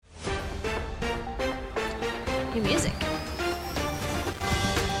new music.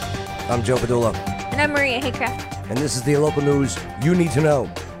 I'm Joe Padula. And I'm Maria Haycraft. And this is the local news you need to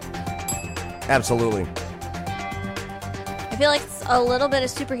know. Absolutely. I feel like it's a little bit of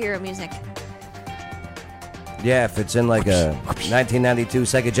superhero music. Yeah, if it's in like a 1992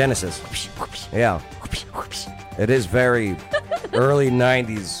 Sega Genesis. Yeah. It is very early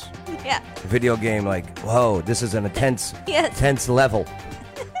 90s video game, like, whoa, this is an intense, tense level.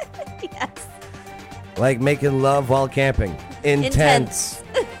 Yes. Like making love while camping. Intense.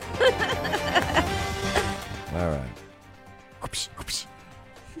 All right.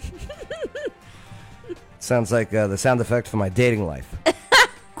 Sounds like the sound effect for my dating life.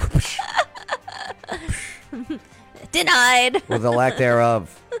 Denied. With the lack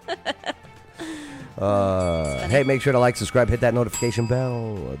thereof. Hey, make sure to like, subscribe, hit that notification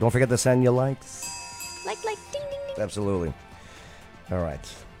bell. Don't forget to send your likes. Like, ding, ding, ding. Absolutely. All right.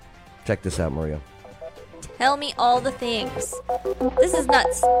 Check this out, Maria. Tell me all the things. This is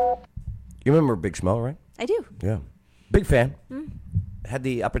nuts. You remember Big Schmo, right? I do. Yeah. Big fan. Had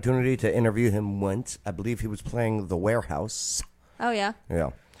the opportunity to interview him once. I believe he was playing The Warehouse. Oh, yeah?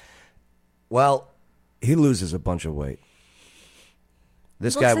 Yeah. Well, he loses a bunch of weight.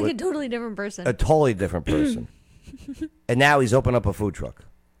 This Looks guy like was a totally different person. a totally different person. And now he's opened up a food truck.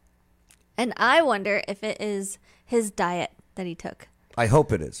 And I wonder if it is his diet that he took. I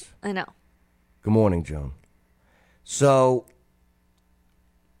hope it is. I know. Good morning, Joan. So,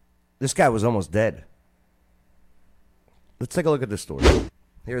 this guy was almost dead. Let's take a look at this story.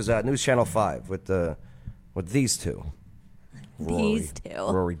 Here's News Channel 5 with these two. These two.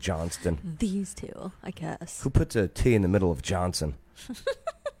 Rory Johnston. These two, I guess. Who puts a T in the middle of Johnson? I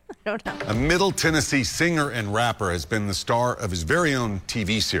don't know. A Middle Tennessee singer and rapper has been the star of his very own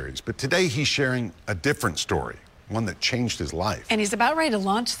TV series, but today he's sharing a different story, one that changed his life. And he's about ready to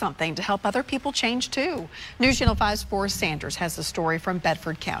launch something to help other people change too. News Channel 5's Forrest Sanders has the story from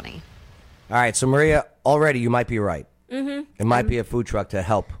Bedford County. All right, so Maria, already you might be right. It might be a food truck to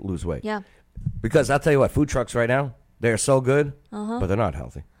help lose weight. Yeah. Because I'll tell you what, food trucks right now, they're so good, but they're not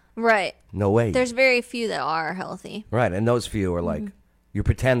healthy. Right. No way. There's very few that are healthy. Right, and those few are like, you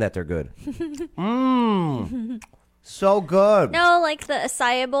pretend that they're good. So good. No, like the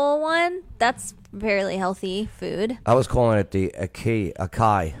acai bowl one, that's fairly healthy food. I was calling it the acai.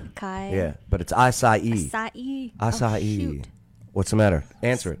 Kai. Yeah, but it's acai. Acai. Acai. Oh, shoot. What's the matter?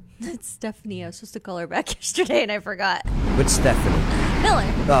 Answer it. It's Stephanie. I was supposed to call her back yesterday and I forgot. With Stephanie. Miller.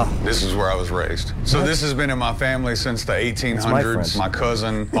 Oh, This is where I was raised. So this has been in my family since the 1800s. my My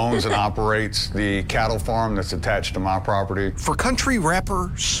cousin owns and operates the cattle farm that's attached to my property. For country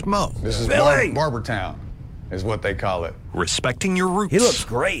rapper Smo. This is Billy! Barbertown, is what they call it. Respecting your roots. he looks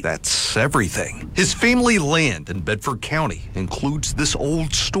great. That's everything. His family land in Bedford County includes this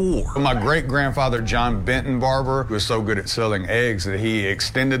old store. My great-grandfather, John Benton Barber, was so good at selling eggs that he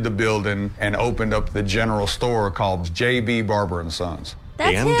extended the building and opened up the general store called J.B. Barber & Sons.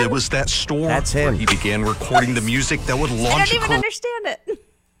 That's and him? it was that store That's where him. he began recording the music that would I launch don't a even career. understand it.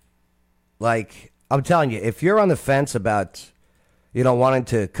 Like, I'm telling you, if you're on the fence about, wanting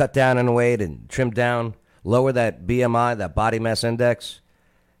to cut down on weight and trim down, lower that BMI, that body mass index,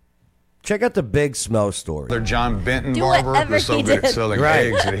 check out the Big Smo story. Their John Benton Do Barber whatever was so he good at did. selling Right.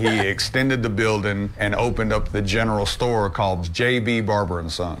 eggs that he extended the building and opened up the general store called J.B. Barber &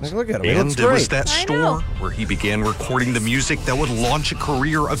 Sons. Like, look at him. He And looks it was great. that I store know. where he began recording the music that would launch a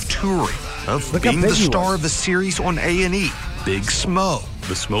career of touring, of Look how being the big he star was. of a series on A&E, Big Smo.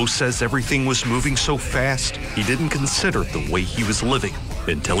 The Smo says everything was moving so fast, he didn't consider the way he was living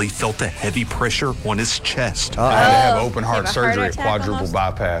until he felt a heavy pressure on his chest. I had to have open You heart have a heart surgery at attack quadruple almost?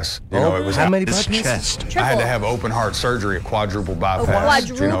 bypass. It was how many His bypasses? chest. I had to have open heart surgery at quadruple bypass.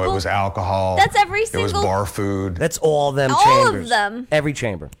 quadruple? It was alcohol. That's every It was single- bar food. That's all them All of chambers. them. Every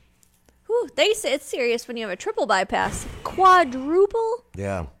chamber. Whew, they say it's serious when you have a triple bypass. Quadruple?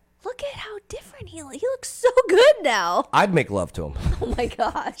 Yeah. Look at how different he looks so good now. I'd make love to him. Oh my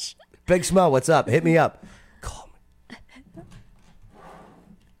gosh. Big Smo, what's up? Hit me up. Call me.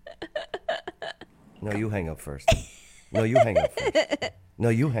 No, you hang up first. No, you hang up first. No,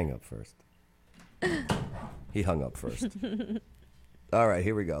 you hang up first. He hung up first. All right,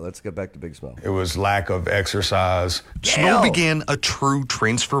 here we go. Let's get back to Big Smo. It was lack of exercise. Smo began a true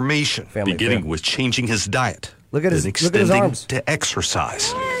transformation, Family beginning affair. with changing his diet. Look at his- then look at his extending arms. to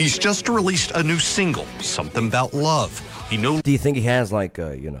exercise. He's just released a new single, Something About Love. He knows Do you think he has like,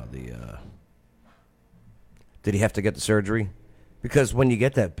 did he have to get the surgery? Because when you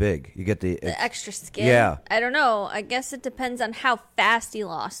get that big, you get the Extra skin. Yeah. I don't know. I guess it depends on how fast he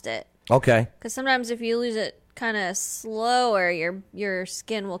lost it. Okay. Because sometimes if you lose it kind of slower, your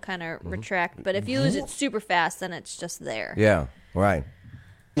skin will kind of retract. But if you lose it super fast, then it's just there. Yeah, right.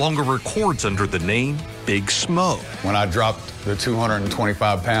 Longer records under the name Big Smo. When I dropped the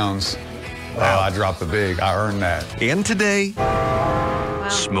 225 pounds, well, I dropped the big. I earned that. And today,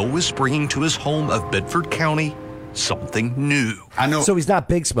 Smo is bringing to his home of Bedford County something new. I know. So he's not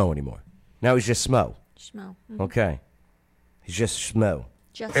Big Smo anymore. Now he's just Smo. Smell. Okay. He's just Smo.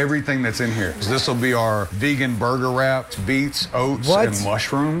 Just everything that's in here. This will be our vegan burger wraps, beets, oats, What? and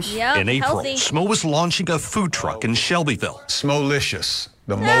mushrooms. yeah, In April, healthy. Smo is launching a food truck in Shelbyville. Smolicious,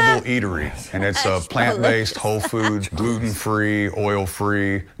 the mobile eatery. And it's a plant-based, whole foods, gluten-free,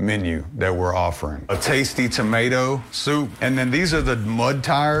 oil-free menu that we're offering. A tasty tomato soup. And then these are the mud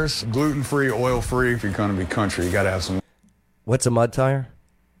tires, gluten-free, oil-free. If you're going to be country, you got to have some. What's a mud tire?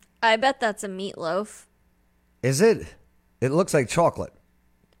 I bet that's a meatloaf. Is it? It looks like chocolate.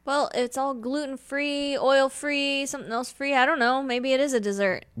 Well, it's all gluten-free, oil-free, something else free. I don't know. Maybe it is a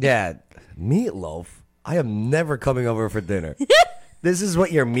dessert. Yeah, meatloaf. I am never coming over for dinner. This is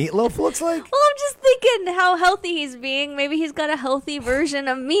what your meatloaf looks like? Well, I'm just thinking how healthy he's being. Maybe he's got a healthy version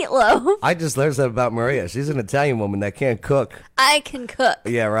of meatloaf. I just learned that about Maria. She's an Italian woman that can't cook. I can cook.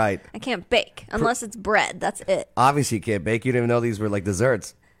 Yeah, right. I can't bake unless it's bread. That's it. Obviously you can't bake. You didn't even know these were like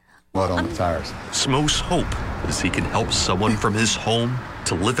desserts. Mud on the tires. Smo's hope is he can help someone from his home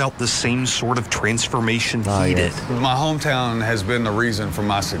to live out the same sort of transformation he did. My hometown has been the reason for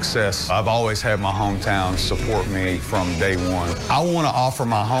my success. I've always had my hometown support me from day one. I want to offer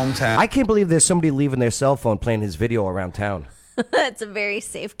my hometown. I can't believe there's somebody leaving their cell phone playing his video around town. It's a very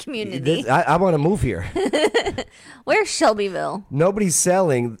safe community. I want to move here. Where's Shelbyville? Nobody's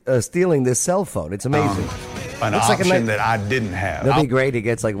stealing this cell phone. It's amazing. An Looks like a option nice- that I didn't have. That'd be great. He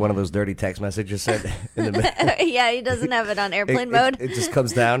gets like one of those dirty text messages sent in the Yeah, he doesn't have it on airplane mode. It just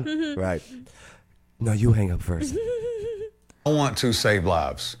comes down. Right. No, you hang up first. I want to save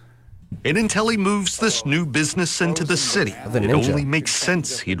lives. And until he moves this new business into the city, The it ninja. only makes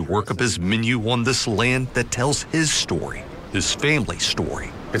sense he'd work up his menu on this land that tells his story, his family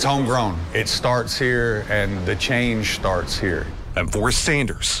story. It's homegrown. It starts here, and the change starts here. I'm Forrest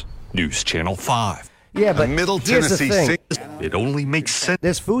Sanders, News Channel 5. Yeah, but Middle here's the Tennessee. thing. It only makes sense.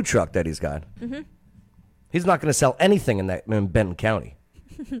 This food truck that he's got, he's not going to sell anything in Benton County.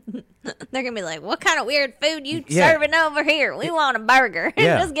 They're gonna be like, "What kind of weird food you Yeah. serving over here? We want a burger.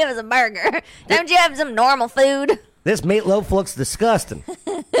 Yeah. Just give us a burger. Don't you have some normal food?" This meatloaf looks disgusting.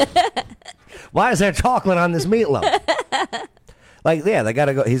 Why is there chocolate on this meatloaf? Like, yeah, they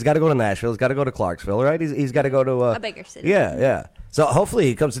gotta go. He's got to go to Nashville. He's got to go to Clarksville, right? He's got to go to A bigger city. Yeah, yeah. So hopefully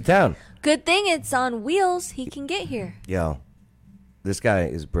he comes to town. Good thing it's on wheels. He can get here. Yo, this guy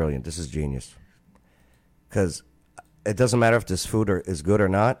is brilliant. This is genius. Because it doesn't matter if this food is good or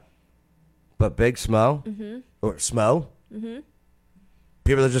not, but Big Smo or Smo,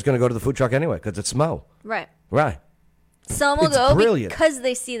 people are just going to go to the food truck anyway because it's Smo. Right. Right. Some will It's go brilliant. because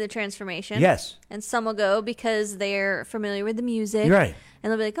they see the transformation. Yes. And some will go because they're familiar with the music. Right.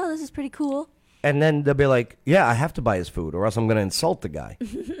 And they'll be like, "Oh, this is pretty cool." And then they'll be like, yeah, I have to buy his food or else I'm going to insult the guy.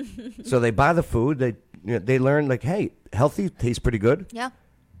 So they buy the food. They learn, like, hey, healthy, tastes pretty good. Yeah.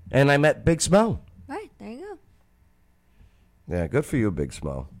 And I met Big Smo. Right. There you go. Yeah, good for you, Big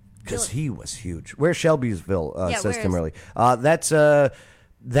Smo. Because he was huge. Where's Shelbyville, Yeah, says where Kimberly.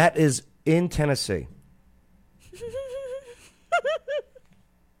 That is in Tennessee.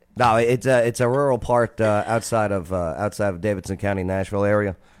 No, it's a rural part outside of Davidson County, Nashville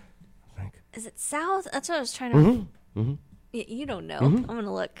area. Is it south? That's what I was trying to. You don't know. I'm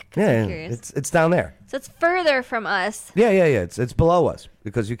gonna look. 'Cause I'm Yeah, curious. it's down there. So it's further from us. Yeah. It's below us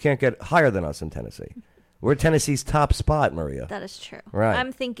because you can't get higher than us in Tennessee. We're Tennessee's top spot, Maria. That is true. Right.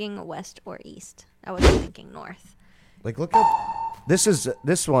 I'm thinking west or east. I wasn't thinking north. Like, look up. This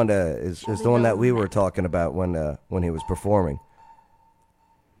one is the one that we were talking about when he was performing.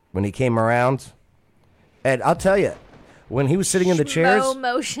 When he came around, and I'll tell you, when he was sitting in the chairs. Slow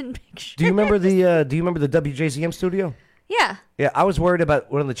motion picture. Do you remember the WJZM studio? Yeah. Yeah, I was worried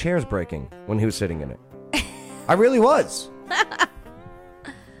about one of the chairs breaking when he was sitting in it. I really was.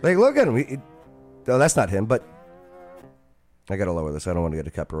 Like, look at him. Oh, that's not him, but I gotta lower this. I don't want to get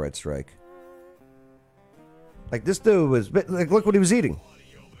a copyright strike. Like, this dude was, like, look what he was eating.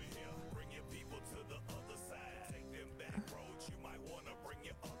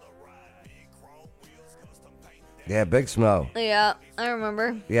 Yeah, Big Smo. Yeah, I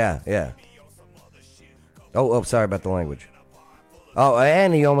remember. Yeah. Oh, sorry about the language. Oh,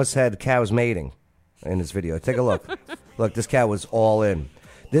 and he almost had cows mating in his video. Take a look. Look, this cow was all in.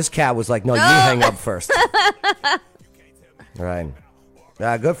 This cow was like, no, you hang up first. Right.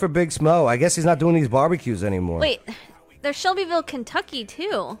 Good for Big Smo. I guess he's not doing these barbecues anymore. Wait, there's Shelbyville, Kentucky,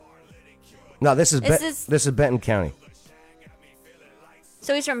 too. No, this is This this is Benton County.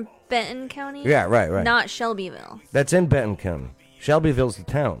 So he's from Benton County? Yeah, right. Not Shelbyville. That's in Benton County. Shelbyville's the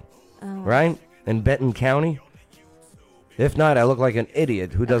town, right? In Benton County. If not, I look like an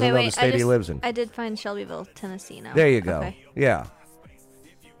idiot who doesn't know the state he lives in. I did find Shelbyville, Tennessee now. There you go. Okay. Yeah.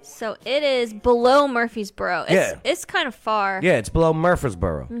 So it is below Murfreesboro. It's kind of far. Yeah, it's below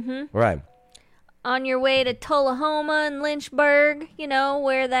Murfreesboro. Mm-hmm. Right. On your way to Tullahoma and Lynchburg,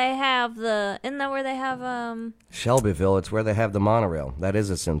 where they have isn't that where they have, Shelbyville, it's where they have the monorail. That is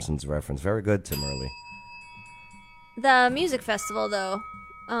a Simpsons reference. Very good, Tim Early. The music festival, though.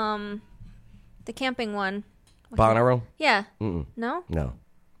 The camping one. Bonnaroo? Yeah. Mm-mm. No? No.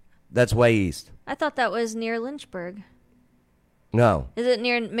 That's way east. I thought that was near Lynchburg. No. Is it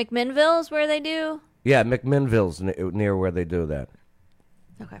near McMinnville's where they do? Yeah, McMinnville's near where they do that.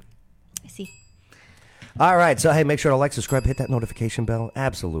 Okay. I see. All right, so hey, make sure to like, subscribe, hit that notification bell.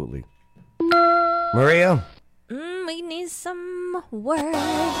 Absolutely. Maria? We need some words.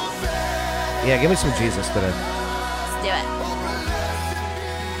 Yeah, give me some Jesus today. Let's do it.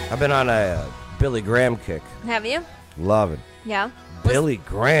 I've been on a Billy Graham kick. Have you? Love it. Yeah. Billy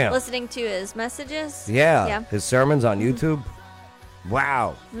Graham. Listening to his messages? Yeah. His sermons on YouTube.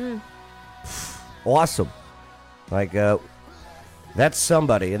 Wow. Awesome. Like, that's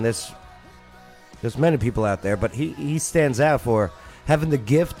somebody, and there's many people out there, but he stands out for having the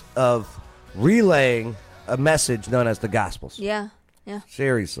gift of relaying a message known as the Gospels. Yeah.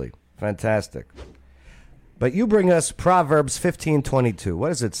 Seriously. Fantastic. But you bring us Proverbs 15:22. What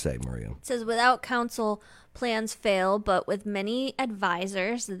does it say, Maria? It says, without counsel, plans fail, but with many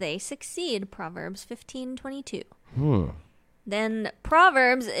advisors, they succeed. Proverbs 15:22. Then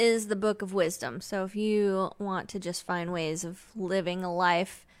Proverbs is the book of wisdom. So if you want to just find ways of living a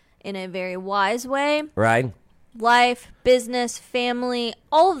life in a very wise way, Right? life, business, family,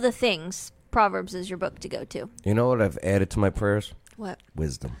 all of the things, Proverbs is your book to go to. You know what I've added to my prayers? What?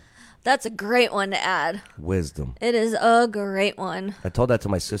 Wisdom. That's a great one to add. Wisdom. It is a great one. I told that to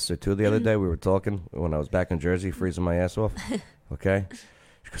my sister, too, the other day. We were talking when I was back in Jersey, freezing my ass off. Okay?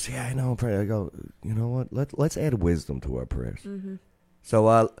 She goes, yeah, I know. I go, you know what? Let's add wisdom to our prayers. So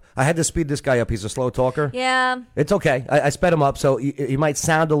I had to speed this guy up. He's a slow talker. Yeah. It's okay. I sped him up, so he might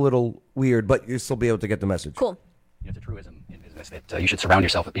sound a little weird, but you'll still be able to get the message. Cool. It's a truism in business that you should surround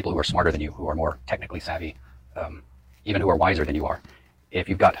yourself with people who are smarter than you, who are more technically savvy, even who are wiser than you are. If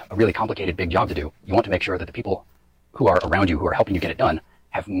you've got a really complicated big job to do, you want to make sure that the people who are around you, who are helping you get it done,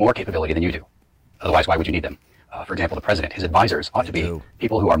 have more capability than you do. Otherwise, why would you need them? For example, the president, his advisors ought to be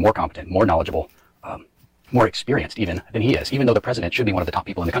people who are more competent, more knowledgeable, more experienced even than he is, even though the president should be one of the top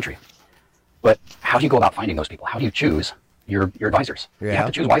people in the country. But how do you go about finding those people? How do you choose your advisors? Yeah. You have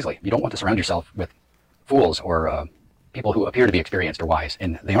to choose wisely. You don't want to surround yourself with fools or people who appear to be experienced or wise,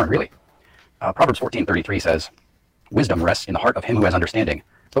 and they aren't really. Proverbs 14:33 says, wisdom rests in the heart of him who has understanding,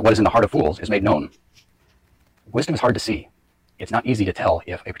 but what is in the heart of fools is made known. Wisdom is hard to see. It's not easy to tell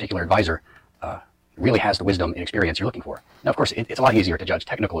if a particular advisor really has the wisdom and experience you're looking for. Now, of course, it's a lot easier to judge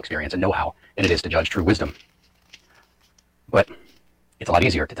technical experience and know-how than it is to judge true wisdom. But it's a lot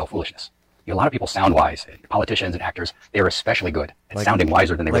easier to tell foolishness. A lot of people sound wise. Politicians and actors, they're especially good at sounding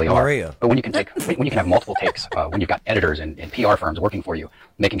wiser than they really Maria. are. But when you can have multiple takes, when you've got editors and PR firms working for you,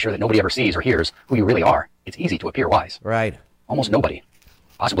 making sure that nobody ever sees or hears who you really are, it's easy to appear wise. Right. Almost nobody,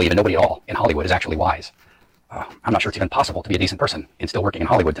 possibly even nobody at all, in Hollywood is actually wise. I'm not sure it's even possible to be a decent person and still working in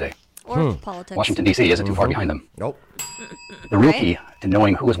Hollywood today. Or politics. Washington, D.C. isn't too far behind them. Nope. The real key to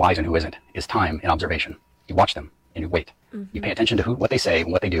knowing who is wise and who isn't is time and observation. You watch them and you wait. You pay attention to what they say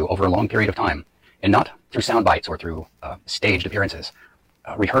and what they do over a long period of time, and not through sound bites or through staged appearances,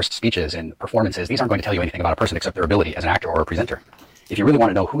 rehearsed speeches and performances. These aren't going to tell you anything about a person except their ability as an actor or a presenter. If you really want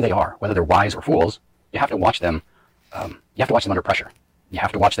to know who they are, whether they're wise or fools, you have to watch them. You have to watch them under pressure. You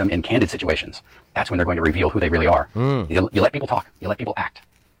have to watch them in candid situations. That's when they're going to reveal who they really are. You let people talk. You let people act.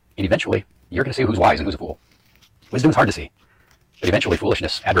 And eventually, you're going to see who's wise and who's a fool. Wisdom is hard to see. But eventually,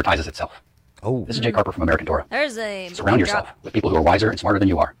 foolishness advertises itself. Oh. This is Jake Harper from American Torah. There's a Surround yourself with people who are wiser and smarter than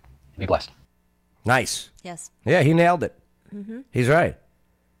you are. And be blessed. Nice. Yes. Yeah, he nailed it. He's right.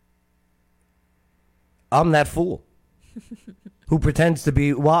 I'm that fool who pretends to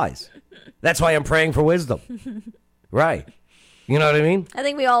be wise. That's why I'm praying for wisdom. Right. You know what I mean? I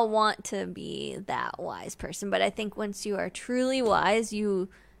think we all want to be that wise person, but I think once you are truly wise, you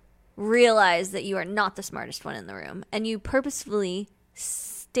realize that you are not the smartest one in the room, and you purposefully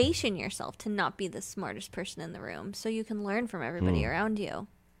station yourself to not be the smartest person in the room so you can learn from everybody around you.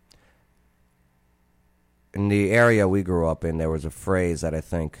 in the area we grew up in, there was a phrase that I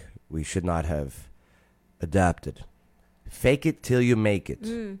think we should not have adapted. Fake it till you make it.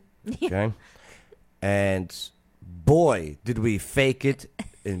 Okay? And boy, did we fake it,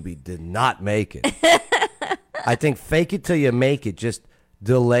 and we did not make it. I think fake it till you make it just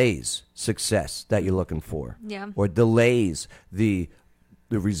delays success that you're looking for. Yeah. Or delays the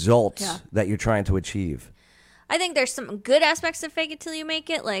results that you're trying to achieve. I think there's some good aspects of fake it till you make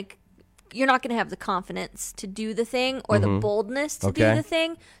it. Like, you're not going to have the confidence to do the thing or the boldness to do the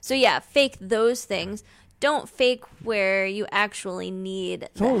thing. So, yeah, fake those things. Don't fake where you actually need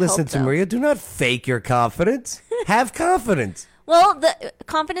the Don't listen help, to though. Maria. Do not fake your confidence. Have confidence. Well, the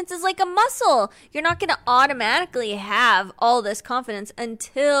confidence is like a muscle. You're not going to automatically have all this confidence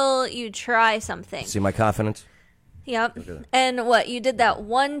until you try something. See my confidence? Yep. And what, you did that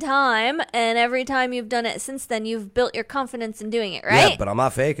one time, and every time you've done it since then, you've built your confidence in doing it, right? Yeah, but I'm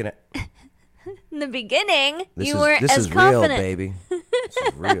not faking it. In the beginning, you This weren't is as real, confident. baby. This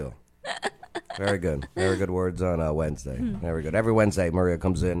is real. Very good. Very good words on Wednesday. Very good. Every Wednesday, Maria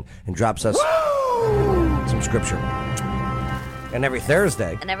comes in and drops us some scripture. And every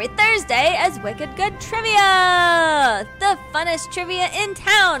Thursday, And every Thursday as Wicked Good Trivia, the funnest trivia in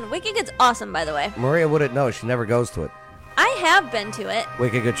town. Wicked Good's awesome, by the way. Maria wouldn't know. She never goes to it. I have been to it,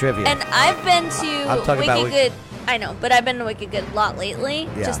 Wicked Good Trivia. and I've been I'm to talking about Wicked Good. I know, but I've been to Wicked Good a lot lately,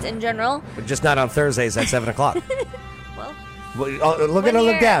 Yeah. just in general. But just not on Thursdays at 7 o'clock. Well, Look at her,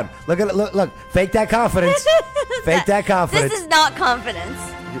 look down. Look. Fake that confidence. Fake that confidence. this is not confidence.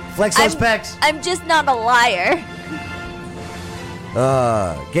 Flex those pecs. I'm just not a liar.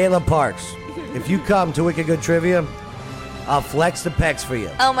 Gayla Parks, if you come to Wicked Good Trivia, I'll flex the pecs for you.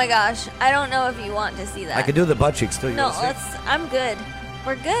 Oh my gosh, I don't know if you want to see that. I could do the butt cheeks too. You No, wanna see? I'm good.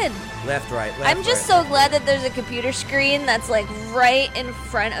 We're good. Left, right, left, I'm just right. so glad that there's a computer screen that's like right in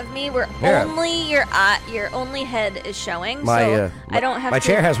front of me, where Here. only your only head is showing. My, so I don't have my to.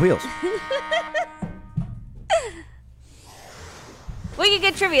 chair has wheels. Wicked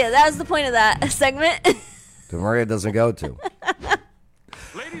Good Trivia. That was the point of that segment. That Maria doesn't go to.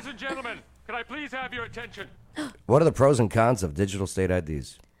 Ladies and gentlemen, can I please have your attention? What are the pros and cons of digital state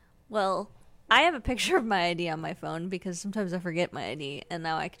IDs? Well, I have a picture of my ID on my phone because sometimes I forget my ID, and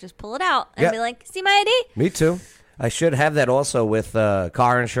now I can just pull it out and Yeah. be like, "See my ID?" Me too. I should have that also with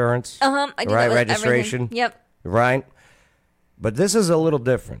car insurance. I do right, that with registration. everything. Yep. Right. But this is a little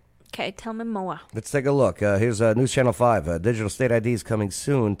different. Okay, tell me more. Let's take a look. Here's News Channel 5. Digital state IDs coming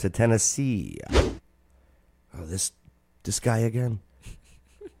soon to Tennessee. Oh, this guy again?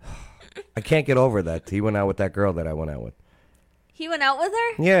 I can't get over that. He went out with that girl that I went out with. He went out with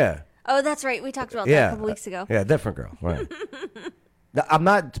her? Yeah. Oh, that's right. We talked about that Yeah. a couple weeks ago. Yeah, different girl. Right. No, I'm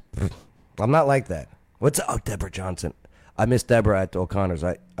not like that. Deborah Johnson. I missed Deborah at O'Connor's.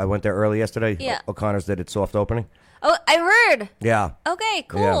 I went there early yesterday. Yeah. O'Connor's did its soft opening. Oh, I heard. Yeah. Okay,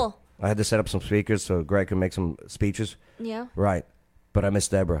 cool. Yeah. I had to set up some speakers so Greg could make some speeches. Yeah. Right. But I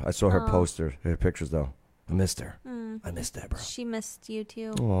missed Deborah. I saw her poster, her pictures, though. I missed her. I missed Deborah. She missed you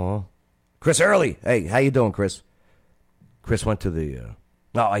too. Aw. Chris Early. Hey, how you doing, Chris? Chris went to the...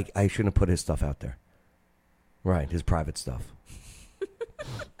 No, I shouldn't have put his stuff out there. Right, his private stuff.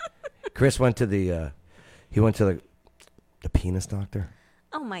 Chris went to the... he went to the penis doctor.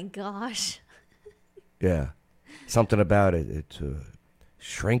 Oh my gosh. Yeah. Something about it. It's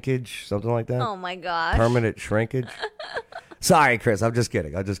shrinkage, something like that. Oh my gosh. Permanent shrinkage. Sorry, Chris. I'm just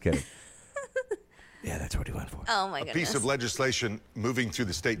kidding. Yeah, that's what he went for. Oh my A goodness. piece of legislation moving through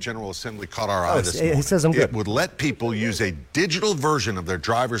the state general assembly caught our Oh, eye this he morning. says I'm good. It would let people use a digital version of their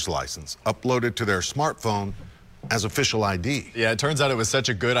driver's license uploaded to their smartphone as official ID. Yeah, it turns out it was such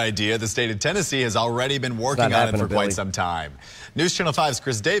a good idea. The state of Tennessee has already been working on it happening, for Billy. quite some time. News Channel 5's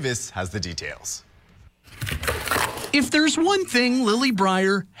Chris Davis has the details. If there's one thing Lily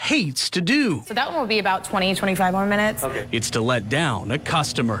Breyer hates to do, So that one will be about 20, 25 more minutes. it's to let down a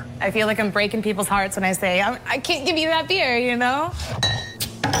customer. I feel like I'm breaking people's hearts when I say, I can't give you that beer, you know?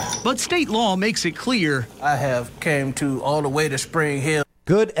 But state law makes it clear I have came to all the way to Spring Hill.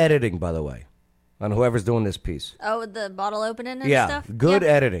 Good editing, by the way, on whoever's doing this piece. Oh, with the bottle opening and Yeah, stuff? good Yep.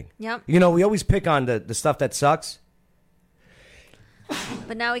 editing. Yep. You know, we always pick on the stuff that sucks.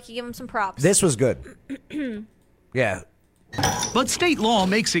 But now we can give him some props. This was good. Yeah. But state law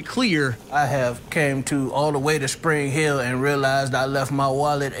makes it clear I have came to all the way to Spring Hill and realized I left my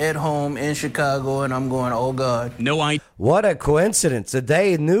wallet at home in Chicago, and I'm going, oh God. no idea. What a coincidence. The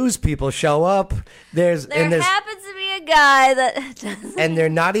day news people show up, there happens to be a guy that doesn't. and they're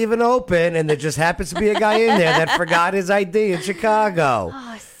not even open, and there just happens to be a guy in there that forgot his ID in Chicago.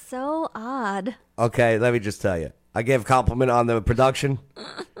 Oh, so odd. Okay, let me just tell you. I gave a compliment on the production.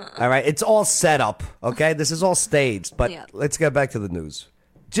 All right, it's all set up, okay? This is all staged, but let's get back to the news.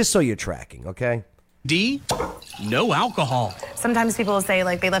 Just so you're tracking, okay? D, no alcohol. Sometimes people will say,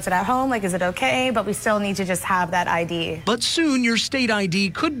 like, they left it at home, like, is it okay? But we still need to just have that ID. But soon your state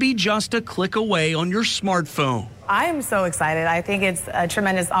ID could be just a click away on your smartphone. I'm so excited. I think it's a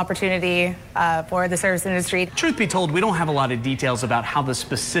tremendous opportunity for the service industry. Truth be told, we don't have a lot of details about how the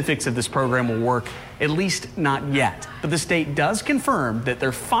specifics of this program will work, at least not yet. But the state does confirm that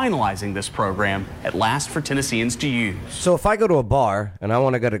they're finalizing this program at last for Tennesseans to use. So if I go to a bar and I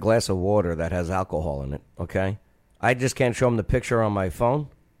want to get a glass of water that has alcohol in it, okay, I just can't show them the picture on my phone?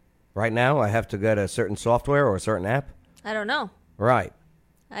 Right now, I have to get a certain software or a certain app? I don't know. Right.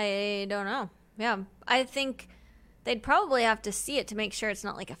 I don't know. Yeah, I think they'd probably have to see it to make sure it's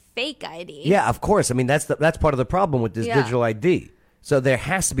not like a fake ID. Yeah, of course. I mean, that's part of the problem with this digital ID. So there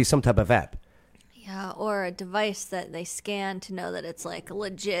has to be some type of app. Yeah, or a device that they scan to know that it's like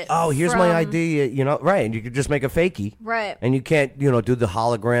legit. Oh, here's my ID, right. And you could just make a fakie. Right. And you can't, do the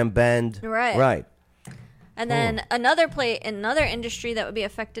hologram bend. Right. Right. And then another industry that would be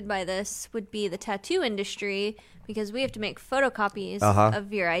affected by this would be the tattoo industry, because we have to make photocopies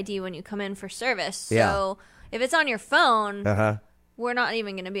of your ID when you come in for service. So if it's on your phone, we're not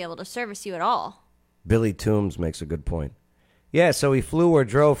even going to be able to service you at all. Billy Toombs makes a good point. Yeah, so he flew or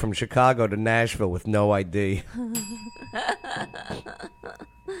drove from Chicago to Nashville with no ID.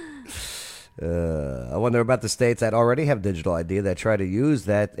 I wonder about the states that already have digital ID that try to use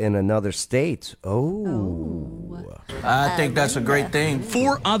that in another state. I think that's a great thing.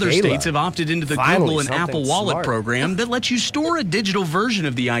 4 other states have opted into the Google and Apple Wallet program that lets you store a digital version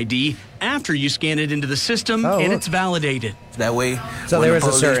of the ID after you scan it into the system and it's validated. That way, so when there the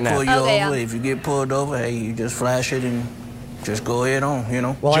is a certain police pull app. you over, if you get pulled over, hey, you just flash it and just go ahead on,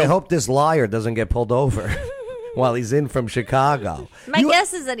 Well, I hope this liar doesn't get pulled over while he's in from Chicago. My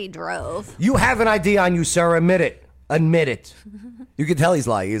guess is that he drove. You have an ID on you, sir. Admit it. Admit it. You can tell he's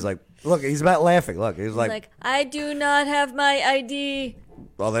lying. He's like, look, he's about laughing. Look, he's like, I do not have my ID.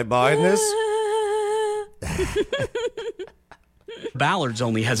 Are they buying this? Ballard's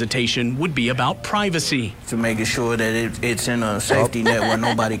only hesitation would be about privacy. To making sure that it's in a safety net where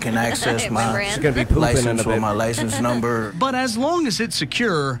nobody can access my license or my license number. But as long as it's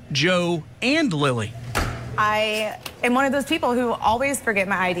secure, Joe and Lily I am one of those people who always forget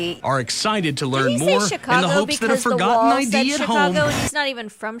my ID. are excited to learn Did he more say Chicago in the hopes that a because the forgotten wall ID said at Chicago home. and he's not even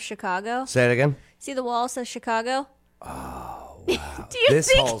from Chicago? Say it again. See, the wall says Chicago. Oh, wow. Do you This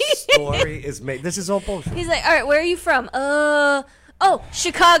think whole story is made. This is all bullshit. He's like, all right, where are you from?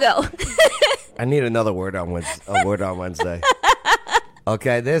 Chicago. I need another word on Wednesday.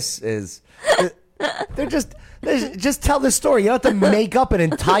 Okay, this is. They're just tell the story. You don't have to make up an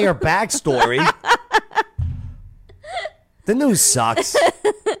entire backstory. The news sucks.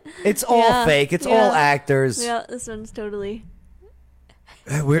 It's all fake. It's all actors. Yeah, this one's totally.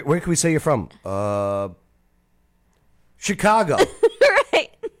 Where can we say you're from? Chicago. Right.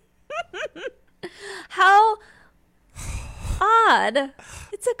 How odd.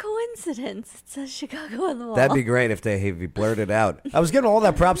 It's a coincidence. It says Chicago on the wall. That'd be great if they blurted out. I was getting all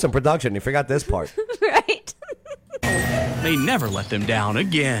that props in production. You forgot this part. Right. They never let them down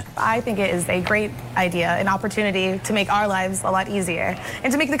again. I think it is a great idea, an opportunity to make our lives a lot easier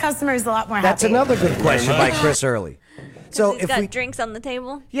and to make the customers a lot more happy. That's another good question by Chris Early. So He's if got drinks on the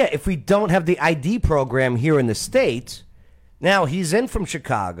table. Yeah, if we don't have the ID program here in the States, now he's in from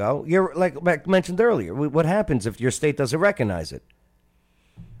Chicago. You're like mentioned earlier. What happens if your state doesn't recognize it?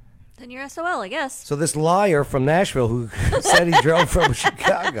 Then you're SOL, I guess. So this liar from Nashville who said he drove from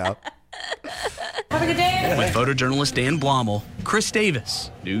Chicago. Have a good day. With photojournalist Dan Blommel, Chris Davis,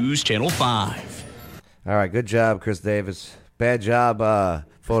 News Channel 5. All right, good job, Chris Davis. Bad job,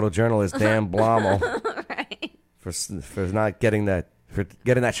 photojournalist Dan Blommel. Right. For not getting that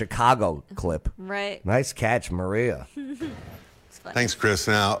Chicago clip. Right. Nice catch, Maria. Thanks, Chris.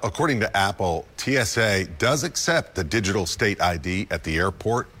 Now, according to Apple, TSA does accept the digital state ID at the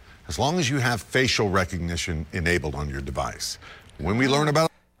airport as long as you have facial recognition enabled on your device. When we learn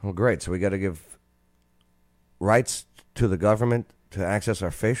about Oh, great. So we got to give rights to the government to access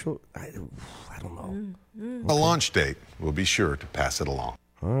our facial? I don't know. a launch date, we'll be sure to pass it along.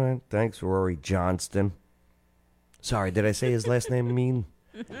 All right. Thanks, Rory Johnston. Sorry, did I say his last name mean?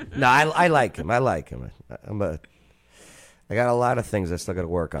 No, I like him. I like him. I got a lot of things I still got to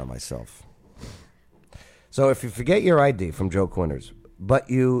work on myself. So if you forget your ID from Joe Quinters, but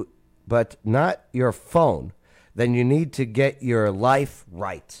not your phone, then you need to get your life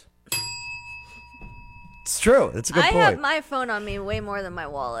right. It's true. It's a good I point. have my phone on me way more than my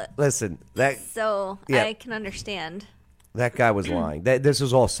wallet. Listen, So I can understand. That guy was lying. This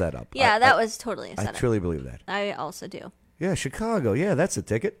was all set up. Yeah, that was totally a setup. I truly believe that. I also do. Yeah, Chicago. Yeah, that's a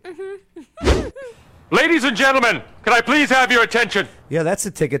ticket. Ladies and gentlemen, can I please have your attention? Yeah, that's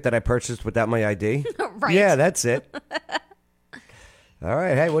a ticket that I purchased without my ID. Right. Yeah, that's it. All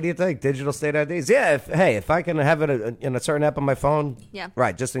right. Hey, what do you think? Digital state IDs? Yeah. If I can have it in a certain app on my phone. Yeah.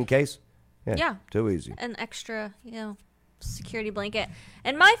 Right, just in case. Yeah. Too easy. An extra, security blanket.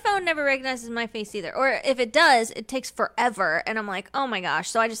 And my phone never recognizes my face either. Or if it does, it takes forever. And I'm like, oh my gosh.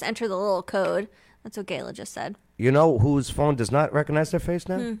 So I just enter the little code. That's what Gayla just said. You know whose phone does not recognize their face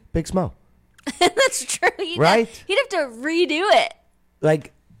now? Big Smo. That's true. Right? He'd have to redo it.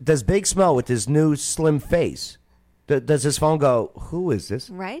 Like, does Big Smo with his new slim face, does his phone go, who is this?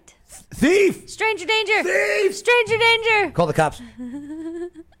 Right? Thief! Stranger danger! Thief! Stranger danger! Call the cops.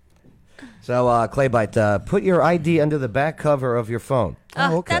 So, Claybite, put your ID under the back cover of your phone.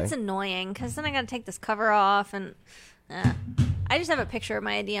 Oh, okay. That's annoying, because then I got to take this cover off, and I just have a picture of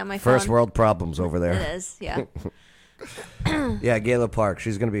my ID on my phone. First world problems over there. It is, yeah. Yeah, Gayla Park.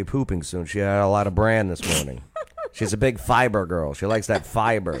 She's going to be pooping soon. She had a lot of bran this morning. She's a big fiber girl. She likes that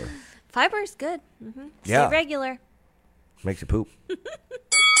fiber. Fiber's good. Yeah. Stay regular. Makes you poop.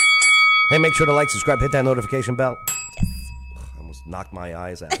 Hey, make sure to like, subscribe, hit that notification bell. Yes. I almost knocked my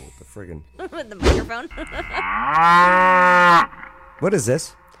eyes out with the friggin'... With the microphone. What is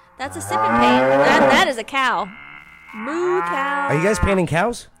this? That's a sip and paint. That is a cow. Moo cow. Are you guys painting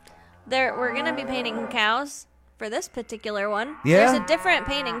cows? We're going to be painting cows for this particular one. Yeah? There's a different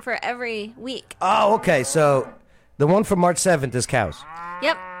painting for every week. Oh, okay. So the one from March 7th is cows.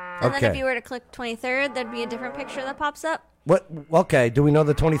 Yep. And then Okay. if you were to click 23rd, there'd be a different picture that pops up. What? Okay. Do we know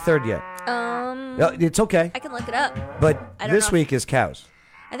the 23rd yet? It's okay. I can look it up. But I don't this know. week is cows.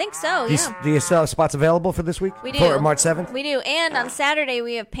 I think so, Do yeah. you still have spots available for this week? We do. For March 7th? We do. And on Saturday,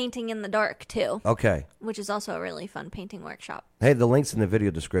 we have painting in the dark, too. Okay. Which is also a really fun painting workshop. Hey, the link's in the video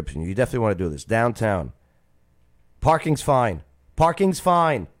description. You definitely want to do this. Downtown. Parking's fine. Parking's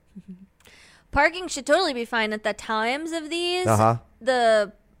fine. Parking should totally be fine at the times of these. Uh-huh.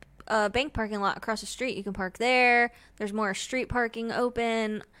 The bank parking lot across the street, you can park there. There's more street parking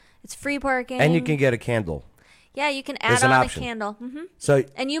open. It's free parking. And you can get a candle. Yeah, you can There's add an on option. a candle. So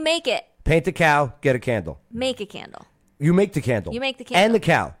And you make it. paint the cow, get a candle. Make a candle. You make the candle. You make the candle. And the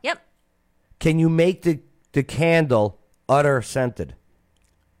cow. Yep. Can you make the candle udder scented?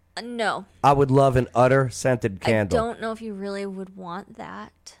 No. I would love an udder scented candle. I don't know if you really would want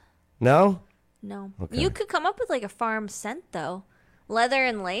that. No? No. Okay. You could come up with like a farm scent, though. Leather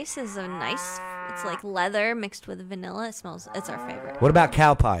and lace is a nice, it's like leather mixed with vanilla. It's our favorite. What about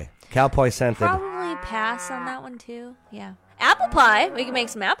cow pie? Cow pie scented. Probably pass on that one, too. Yeah. Apple pie. We can make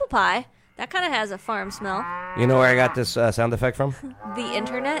some apple pie. That kind of has a farm smell. You know where I got this sound effect from? The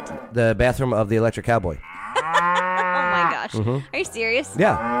internet? The bathroom of the Electric Cowboy. Oh my gosh. Mhm. Are you serious?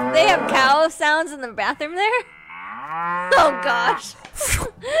 Yeah. They have cow sounds in the bathroom there? Oh gosh.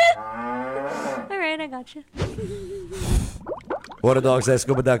 All right, I got you.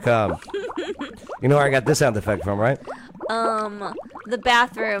 WaterDogs@scuba.com. You know where I got this sound effect from, right? The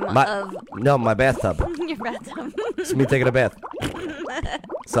bathroom of No, my bathtub. your bathroom. It's me taking a bath.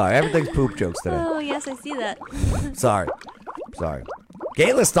 Sorry, everything's poop jokes today. Oh yes, I see that. Sorry.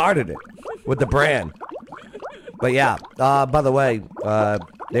 Gayla started it with the brand. But yeah, by the way,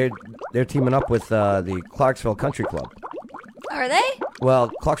 they're teaming up with the Clarksville Country Club. Are they? Well,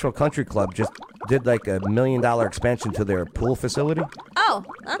 Clarksville Country Club just did like $1 million expansion to their pool facility, Oh,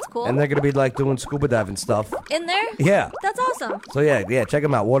 that's cool. and they're gonna be like doing scuba diving stuff. In there? Yeah. That's awesome. So yeah, check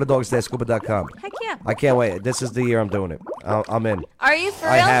them out. WaterDogs@scuba.com. Heck yeah. I can't wait. This is the year I'm doing it. I'm in. Are you for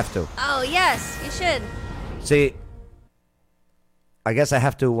real? I have to. Oh yes, you should. See, I guess I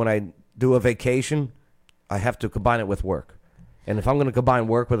have to, when I do a vacation, I have to combine it with work. And if I'm going to combine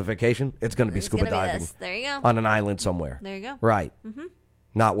work with a vacation, it's going to be It's scuba gonna be diving. this. There you go. On an island somewhere. There you go. Right. Mhm.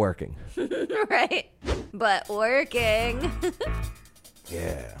 Not working. Right. But working.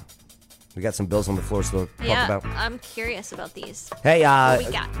 Yeah. We got some bills on the floor still to Yeah, talk about. I'm curious about these. Hey, What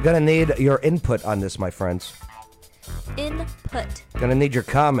we got? gonna need your input on this, my friends. Input. Gonna need your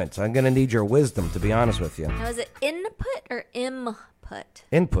comments. I'm gonna need your wisdom, to be honest with you. Now, is it input or input?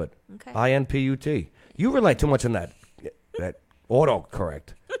 Input. Okay. INPUT. You rely too much on that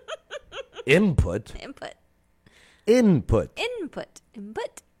autocorrect. Input. Input. Input. Input.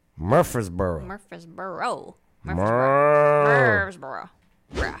 Input. Murfreesboro. Murfreesboro. Murr. Murfreesboro.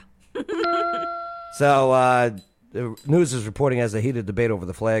 So, the news is reporting as a heated debate over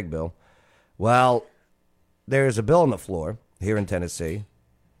the flag bill. Well, there's a bill on the floor here in Tennessee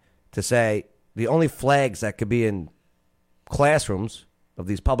to say the only flags that could be in classrooms of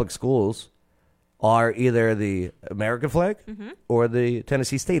these public schools are either the American flag or the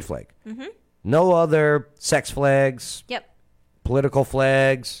Tennessee state flag. No other sex flags, political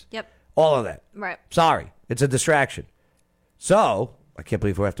flags, all of that. Right. Sorry, it's a distraction. So, I can't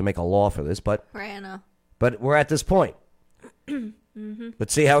believe we have to make a law for this, but Right, I know. but we're at this point.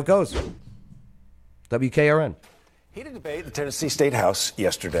 Let's see how it goes. WKRN. Heated debate at the Tennessee State House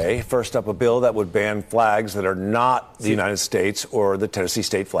yesterday. First up, a bill that would ban flags that are not the United States or the Tennessee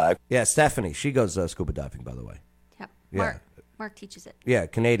state flag. Yeah, Stephanie. She goes scuba diving, by the way. Yep. Yeah. Mark teaches it. Yeah,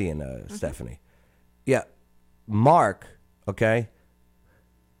 Canadian Stephanie. Yeah. Mark, okay,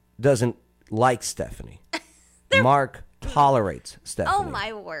 doesn't like Stephanie. Mark tolerates Stephanie. Oh,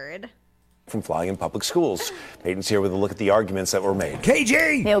 my word. From flying in public schools. Peyton's here with a look at the arguments that were made.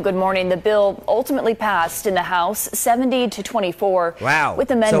 KG! Neil, good morning. The bill ultimately passed in the House 70-24 Wow. with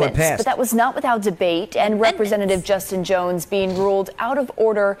So it amendments, passed. but that was not without debate and Representative Justin Jones being ruled out of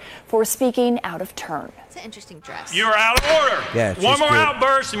order for speaking out of turn. It's an interesting dress. You're out of order. Yeah, One she's more cute.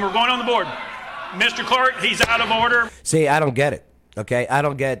 outburst and we're going on the board. Mr. Clerk, he's out of order. See, I don't get it, okay? I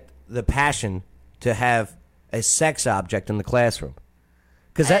don't get the passion to have a sex object in the classroom.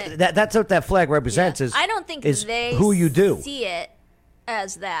 Because that's what that flag represents is I don't think is they who you do. see it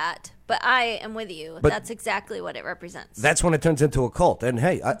as that, but I am with you. But- That's exactly what it represents. That's when it turns into a cult. And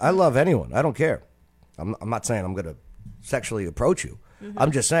hey, I love anyone. I don't care. I'm not saying I'm going to sexually approach you.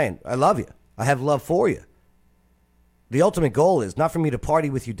 I'm just saying I love you. I have love for you. The ultimate goal is not for me to party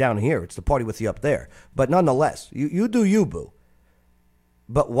with you down here. It's to party with you up there. But nonetheless, you do you, boo.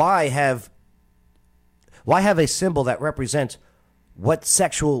 But why have a symbol that represents what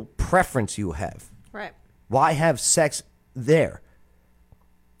sexual preference you have? Right. Why have sex there?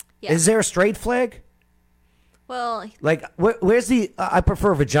 Yeah. Is there a straight flag? Well, Like, where's the I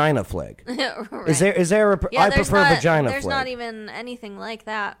prefer vagina flag? right. Is there a Yeah, I there's prefer not, vagina There's flag? not even anything like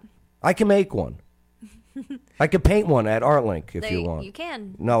that. I can make one. I could paint one at ArtLink if you want. You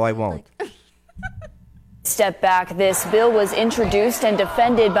can. No, I won't. Step back. This bill was introduced and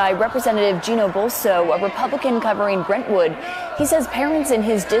defended by Representative Gino Bolso, a Republican covering Brentwood. He says parents in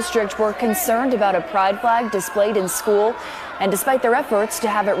his district were concerned about a pride flag displayed in school, and despite their efforts to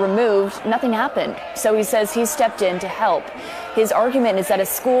have it removed, nothing happened. So he says he stepped in to help. His argument is that a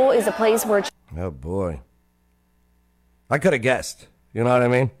school is a place where Oh boy, I could have guessed. You know what I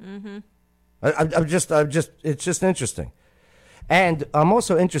mean? Mm-hmm. I'm just. It's just interesting, and I'm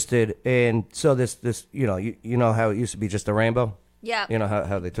also interested in. So this, you know how it used to be just a rainbow. Yeah. You know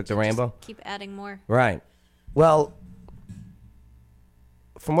how they took the rainbow. Keep adding more. Right. Well,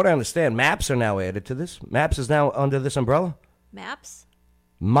 from what I understand, maps are now added to this. Maps is now under this umbrella. Maps?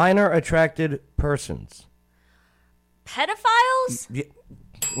 Minor attracted persons. Pedophiles? Yeah.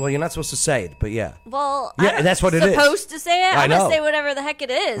 Well, you're not supposed to say it, but yeah. Well, Yeah, I'm that's what it is. supposed to say it? I I'm going know. to say whatever the heck it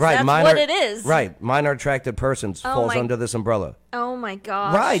is. Right, That's minor, what it is. Right, minor attracted persons Oh falls my- under this umbrella. Oh, my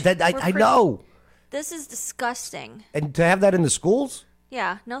gosh. Right, I know. This is disgusting. And to have that in the schools?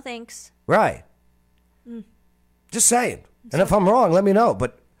 Yeah, no thanks. Right. Mm. Just saying. And if I'm wrong, let me know.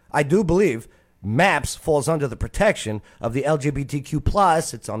 But I do believe MAPS falls under the protection of the LGBTQ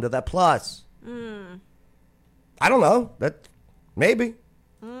plus. It's under that plus. Mm. I don't know. That maybe.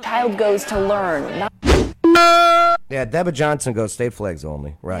 child goes to learn. Yeah, Deborah Johnson goes state flags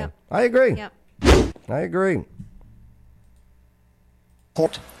only. Right. Yep. I agree. Yep. I agree.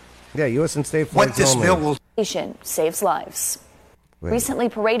 Yeah, U.S. and state flags only. Patient saves lives. Wait. Recently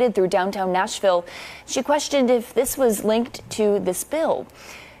paraded through downtown Nashville, she questioned if this was linked to this bill.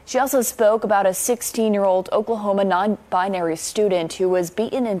 She also spoke about a 16-year-old Oklahoma non-binary student who was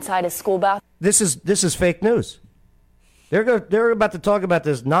beaten inside a school bathroom. This is fake news. They're about to talk about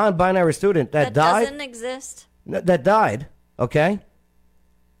this non-binary student that died. Doesn't exist. That died, okay?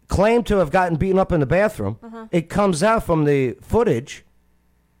 Claimed to have gotten beaten up in the bathroom. Uh-huh. It comes out from the footage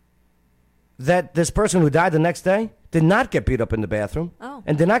that this person who died the next day did not get beat up in the bathroom Oh.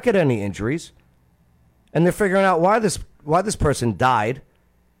 and did not get any injuries. And they're figuring out why this person died.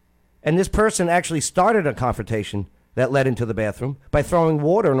 And this person actually started a confrontation that led into the bathroom by throwing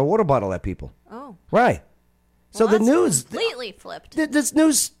water in a water bottle at people. Oh. Right. So Well, the that's news, completely flipped. this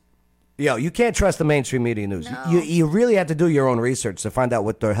news, you can't trust the mainstream media news. You really have to do your own research to find out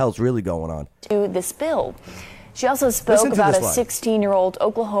what the hell's really going on. To this bill. She also spoke Listen to about a this line. 16-year-old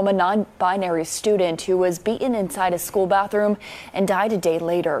Oklahoma non-binary student who was beaten inside a school bathroom and died a day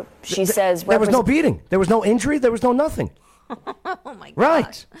later. She says There was no beating. There was no injury. There was no nothing. Oh, my God.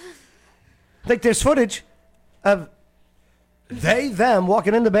 Right. Like there's footage of them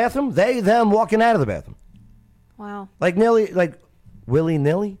walking in the bathroom, them walking out of the bathroom. Wow. Like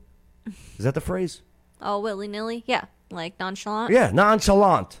willy-nilly. Is that the phrase? Oh, willy-nilly? Yeah, like nonchalant? Yeah,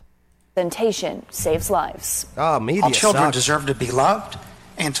 nonchalant. Representation saves lives. Oh, media All children sucks. deserve to be loved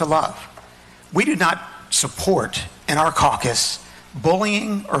and to love. We do not support in our caucus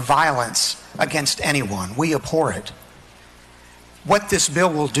bullying or violence against anyone. We abhor it. What this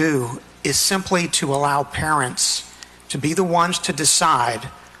bill will do is simply to allow parents to be the ones to decide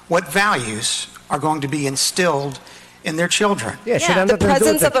what values are going to be instilled in their children. The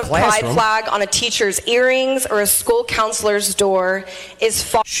presence of a pride flag on a teacher's earrings or a school counselor's door is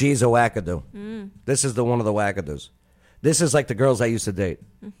false. She's a wackadoo. This is one of the wackadoos. This is like the girls I used to date.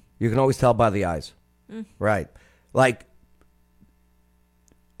 You can always tell by the eyes. Right. Like,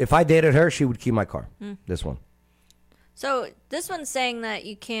 if I dated her, she would keep my car. This one. So this one's saying that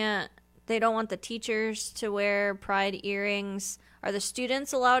they don't want the teachers to wear pride earrings. Are the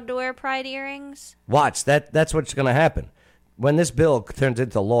students allowed to wear pride earrings? Watch, that's what's going to happen. When this bill turns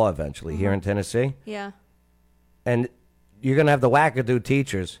into law eventually here in Tennessee, Yeah. and you're going to have the wackadoo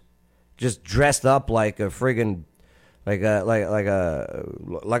teachers just dressed up like a friggin' like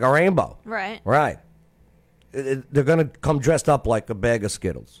a rainbow. Right. Right. They're going to come dressed up like a bag of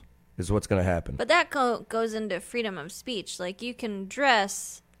Skittles is what's going to happen. But that goes into freedom of speech. Like, you can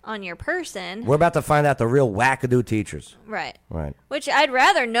dress on your person. We're about to find out the real wackadoo teachers. Right. Right. Which I'd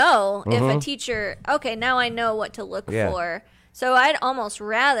rather know if a Mhm. teacher, okay, now I know what to look Yeah. for. So I'd almost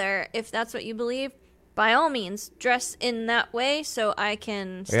rather, if that's what you believe, by all means, dress in that way so I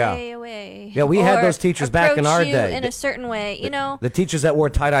can stay away. Yeah, we had Or those teachers back in our approach you day. in a certain way, you know? The teachers that wore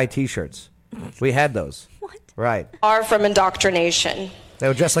tie-dye T-shirts. We had those. What? Right. Far from indoctrination. They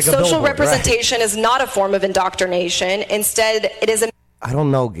were dressed like a Social billboard, right? representation is not a form of indoctrination. Instead, it is a I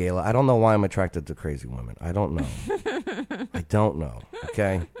don't know, Gayla. I don't know why I'm attracted to crazy women. I don't know. I don't know.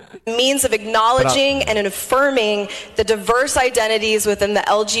 Okay? means of acknowledging and affirming the diverse identities within the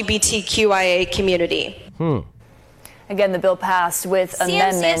LGBTQIA community. Again, the bill passed with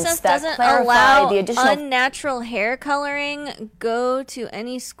amendments CMCSS that doesn't clarify allow the additional unnatural hair coloring. Go to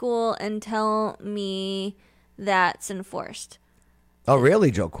any school and tell me that's enforced. Oh, really,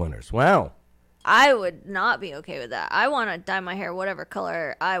 Joe Quinters? Wow. I would not be okay with that. I want to dye my hair whatever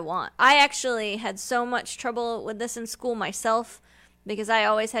color I want. I actually had so much trouble with this in school myself because I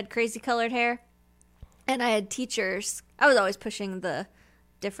always had crazy colored hair. And I had teachers. I was always pushing the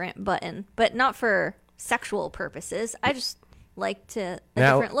different button, but not for sexual purposes. I just liked a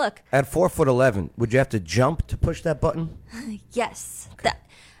different look. At 4'11", would you have to jump to push that button? Yes.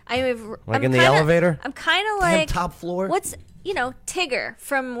 Like in the elevator? I'm kind of Damn, like top floor? What's Tigger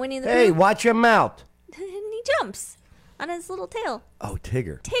from Winnie the Pooh? Hey, watch your mouth. And he jumps on his little tail. Oh,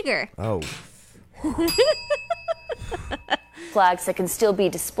 Tigger. Tigger. Oh. flags that can still be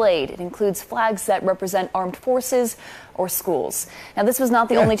displayed. It includes flags that represent armed forces or schools. Now, this was not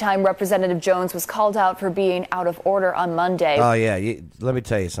the only time Representative Jones was called out for being out of order on Monday. Oh, yeah. Let me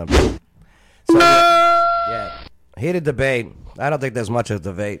tell you something. So, yeah, heated debate. I don't think there's much of a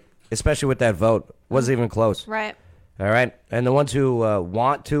debate, especially with that vote. Wasn't even close. Right. All right. And the ones who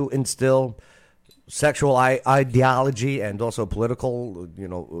want to instill sexual ideology and also political,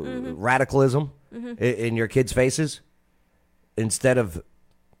 radicalism in your kids' faces instead of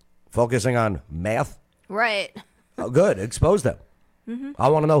focusing on math. Right. Oh, good. Expose them. I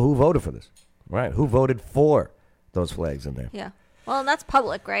want to know who voted for this. Right. Who voted for those flags in there? Yeah. Well, and that's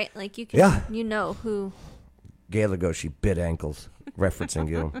public, right? Like you can, you know who. Gayla goes, she bit ankles, referencing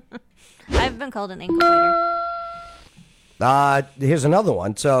you. I've been called an ankle biter. Here's another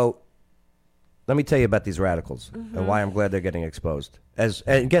one. So let me tell you about these radicals and why I'm glad they're getting exposed.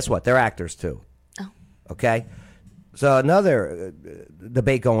 And guess what? They're actors too. Oh. Okay. So another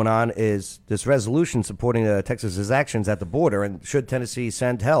debate going on is this resolution supporting Texas's actions at the border, and should Tennessee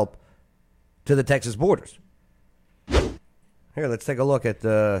send help to the Texas borders? Here, let's take a look at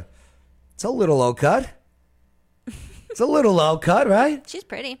the. It's a little low cut. It's a little low cut, right? She's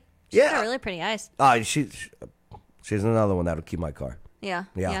pretty. She's got really pretty eyes. Oh, she's another one that'll keep my car. Yeah.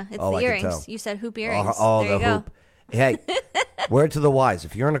 Yeah. It's Oh, the I can earrings. tell. You said hoop earrings. Oh, there the you hoop. Hey, word to the wise.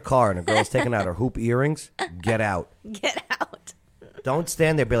 If you're in a car and a girl's taking out her hoop earrings, get out. Get out. Don't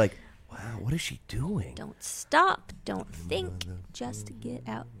stand there and be like, wow, what is she doing? Don't stop. Don't think. Just get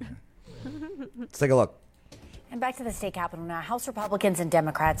out. Let's take a look. And back to the state capitol now. House Republicans and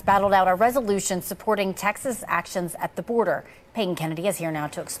Democrats battled out a resolution supporting Texas actions at the border. Peyton Kennedy is here now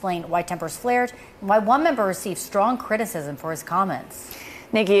to explain why tempers flared and why one member received strong criticism for his comments.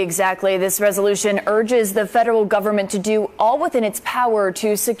 Nikki, exactly. This resolution urges the federal government to do all within its power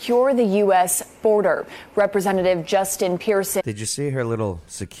to secure the U.S. border. Representative Justin Pearson. Did you see her little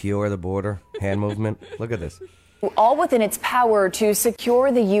secure the border hand movement? Look at this. all within its power to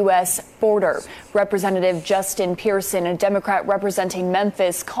secure the U.S. border. Representative Justin Pearson, a Democrat representing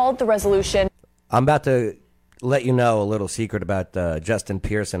Memphis, called the resolution. I'm about to let you know a little secret about Justin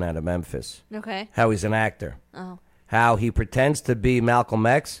Pearson out of Memphis. Okay. How he's an actor. Oh. How he pretends to be Malcolm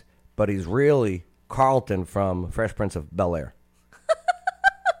X, but he's really Carlton from Fresh Prince of Bel-Air.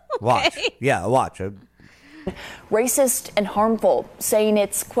 Watch. Yeah, watch. Racist and harmful, saying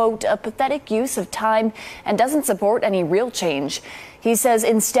it's, quote, a pathetic use of time and doesn't support any real change. He says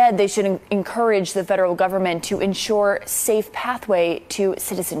instead they should encourage the federal government to ensure safe pathway to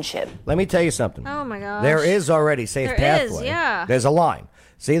citizenship. Let me tell you something. Oh, my gosh. There is already safe There pathway. is, yeah. There's a line.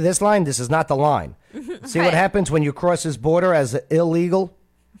 See this line? This is not the line. See what happens when you cross this border as illegal?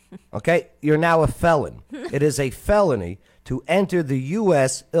 Okay? You're now a felon. It is a felony to enter the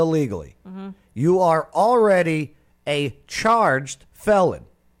U.S. illegally. Mm-hmm. You are already a charged felon.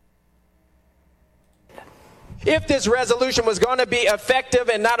 If this resolution was going to be effective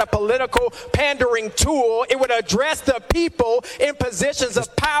and not a political pandering tool, it would address the people in positions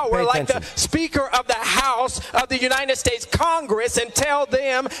of power, like the Speaker of the House of the United States Congress, and tell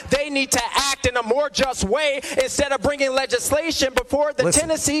them they need to act in a more just way instead of bringing legislation before the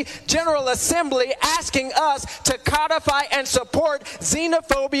Tennessee General Assembly asking us to codify and support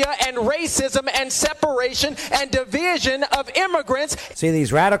xenophobia and racism and separation and division of immigrants. See,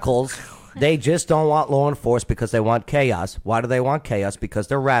 these radicals, they just don't want law enforcement because they want chaos. Why do they want chaos? Because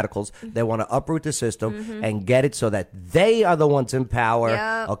they're radicals. They want to uproot the system and get it so that they are the ones in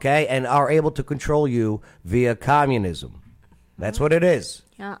power, okay, and are able to control you via communism. That's what it is.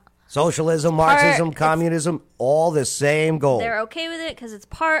 Yeah. Socialism, Marxism, communism, all the same goal. They're okay with it because it's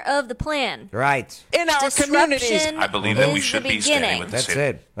part of the plan. Right. In our communities. I believe that we should be standing with the That's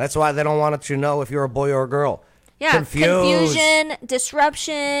city. it. That's why they don't want you to know if you're a boy or a girl. Yeah, confusion,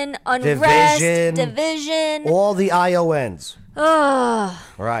 disruption, unrest, division. All the IONs. Ugh.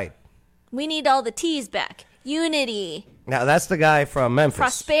 Right. We need all the T's back. Unity. Now, that's the guy from Memphis.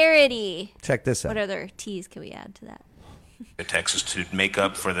 Prosperity. Check this out. What other T's can we add to that? Texas to make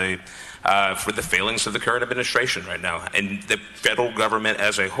up for the failings of the current administration right now. And the federal government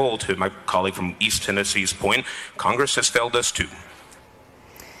as a whole, to my colleague from East Tennessee's point, Congress has failed us too.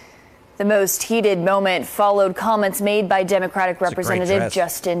 The most heated moment followed comments made by Democratic Representative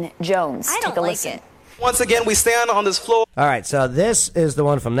Justin Jones. Take a listen. Once again, we stand on this floor. All right, so this is the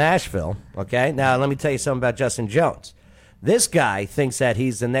one from Nashville, okay? Now, let me tell you something about Justin Jones. This guy thinks that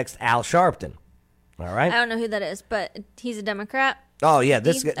he's the next Al Sharpton, all right? I don't know who that is, but he's a Democrat. Oh, yeah,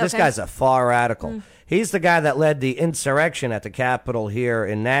 this guy's a far radical. He's the guy that led the insurrection at the Capitol here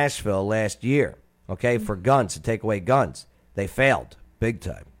in Nashville last year, okay, for guns, to take away guns. They failed big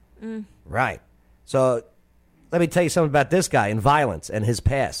time. Right. So let me tell you something about this guy and violence and his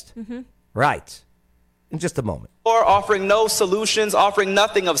past. Right. In just a moment. Or offering no solutions, offering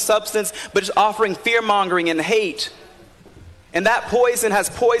nothing of substance, but just offering fear-mongering and hate. And that poison has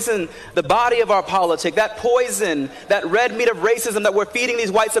poisoned the body of our politic. That poison, that red meat of racism that we're feeding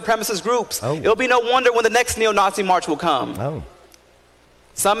these white supremacist groups. It'll be no wonder when the next neo-Nazi march will come.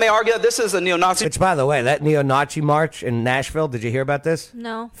 Some may argue that this is a neo-Nazi. Which, by the way, that neo-Nazi march in Nashville, did you hear about this?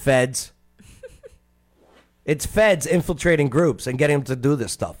 No. Feds. It's feds infiltrating groups and getting them to do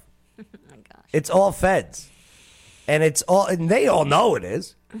this stuff. Oh my gosh. It's all feds. And they all know it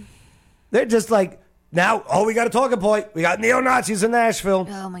is. They're just like, now, we got a talking point. We got neo-Nazis in Nashville.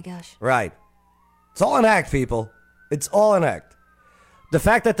 Oh my gosh. Right. It's all an act, people. It's all an act. The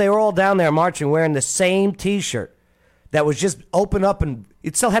fact that they were all down there marching wearing the same T-shirt that was just open up and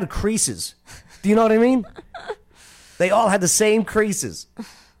it still had creases. Do you know what I mean? They all had the same creases.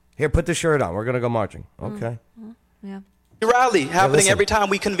 Here, put the shirt on. We're going to go marching. Okay. Yeah. Rally happening every time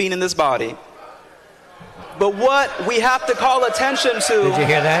we convene in this body. But what we have to call attention to... Did you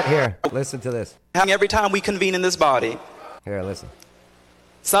hear that? Here, listen to this. Every time we convene in this body. Here, listen.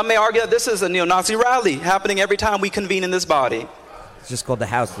 Some may argue that this is a neo-Nazi rally happening every time we convene in this body. It's just called the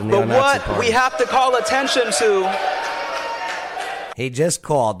House, the But neo-Nazi what party. we have to call attention to... He just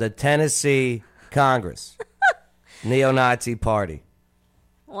called the Tennessee Congress neo-Nazi party.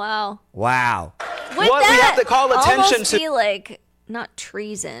 Wow. Wow. Would What we have to call attention almost to- be like, not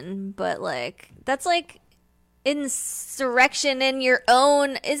treason, but like, that's like insurrection in your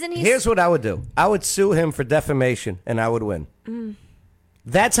own, isn't he? Here's what I would do. I would sue him for defamation, and I would win.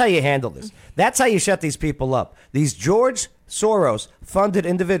 That's how you handle this. That's how you shut these people up. These George Soros-funded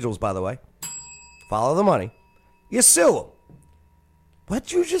individuals, by the way, follow the money. You sue them.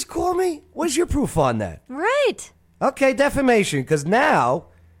 What'd you just call me? What's your proof on that? Right. Okay, defamation, because now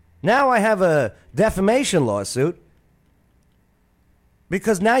I have a defamation lawsuit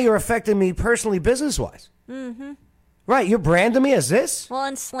because now you're affecting me personally, business-wise. Mm-hmm. Right, you're branding me as this? Well,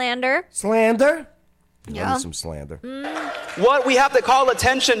 and slander. Slander? Yeah. Love me some slander. What we have to call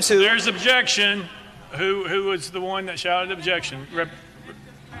attention to. There's objection. Who was the one that shouted objection?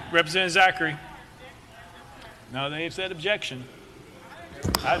 Representative Zachary. No, they said objection.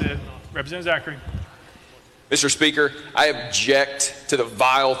 I did. Representative Zachary. Mr. Speaker, I object to the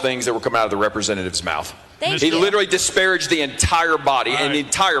vile things that were coming out of the representative's mouth. Thank he you. literally disparaged the entire body, and the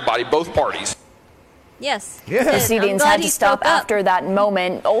entire body, both parties. Yes. Yeah. Proceedings had to stop after that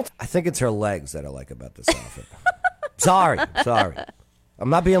moment. I think it's her legs that I like about this outfit. Sorry. I'm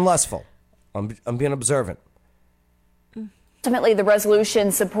not being lustful. I'm being observant. Ultimately, the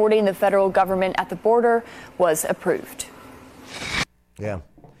resolution supporting the federal government at the border was approved. Yeah.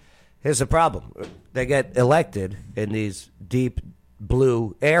 Here's the problem. They get elected in these deep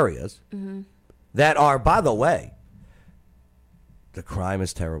blue areas that are, by the way, the crime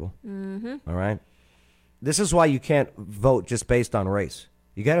is terrible. All right? This is why you can't vote just based on race.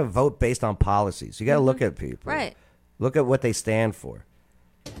 You got to vote based on policies. You got to look at people. Right. Look at what they stand for.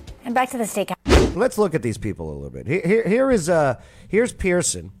 And back to the state. Let's look at these people a little bit. Here's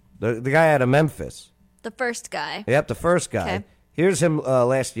Pearson, the guy out of Memphis. The first guy. Yep, the first guy. Okay. Here's him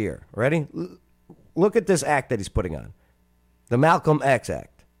last year. Ready? Look at this act that he's putting on. The Malcolm X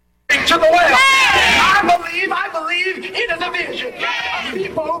Act. To the well. I believe in a division.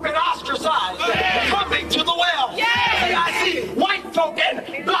 People who've been ostracized coming to the well. I see white folk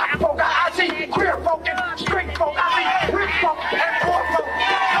and black folk. I see queer folk and straight folk. I see rich folk and poor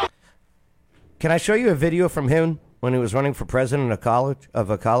folk. Can I show you a video from him when he was running for president of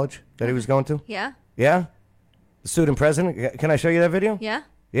a college that he was going to? Yeah. Yeah? The student president? Can I show you that video? Yeah.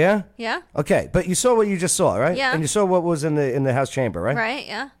 Yeah? Yeah. Okay, but you saw what you just saw, right? Yeah. And you saw what was in the House chamber, right? Right,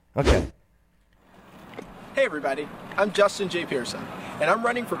 yeah. Okay. Hey everybody, I'm Justin J. Pearson, and I'm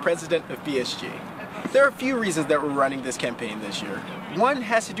running for president of BSG. There are a few reasons that we're running this campaign this year. One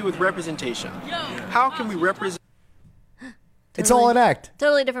has to do with representation. How can we represent... It's all an act.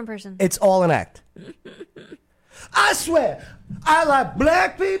 Totally different person. It's all an act. I swear, I like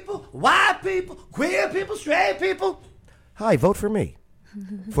black people, white people, queer people, straight people. Hi, vote for me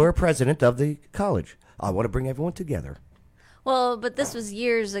for president of the college. I want to bring everyone together. Well, but this was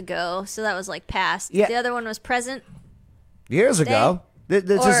years ago, so that was like past. Yeah. The other one was present. Years ago.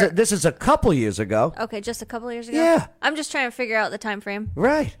 This is a couple years ago. Okay, just a couple years ago? Yeah. I'm just trying to figure out the time frame.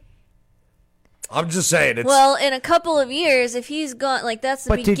 Right. I'm just saying it's... Well, in a couple of years, if he's gone, like that's the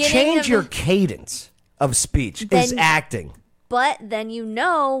But to beginning change of your cadence of speech is Then- acting. But then you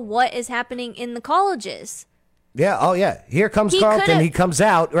know what is happening in the colleges. Yeah, oh yeah. Here comes He Carlton. could've- He comes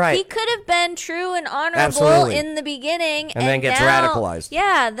out, right. He could have been true and honorable Absolutely. in the beginning, And then gets now- radicalized.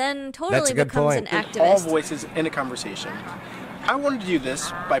 Yeah, then totally becomes an All activist. voices in a conversation. I wanted to do this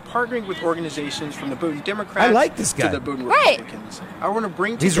by partnering with organizations from the Boone Democrats I like this guy. to the Boone Right. Republicans. I want to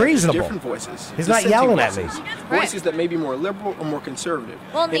bring He's together reasonable. different voices. He's not dissenting yelling at me. voices, Voices that may be more liberal or more conservative.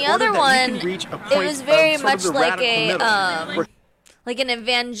 Well, and in the order other that we one, can reach a it point was very of sort of much the like radical a middle. like an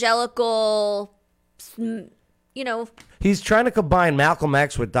evangelical, He's trying to combine Malcolm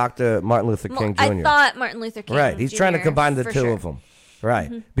X with Dr. Martin Luther King Jr. I thought Martin Luther King. Right. He's trying to Jr. combine the for two sure. of them.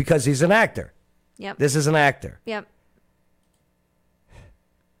 Right. Mhm. Because he's an actor. Yep. This is an actor. Yep.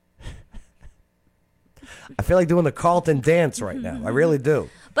 I feel like doing the Carlton dance right now. I really do.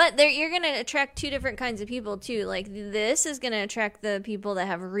 But you're going to attract two different kinds of people too. Like this is going to attract the people that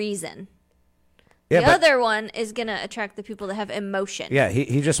have reason. Yeah, The but- other one is going to attract the people that have emotion. Yeah,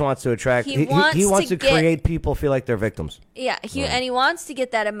 he just wants to attract. He wants to to get- create people feel like they're victims. Yeah, and he wants to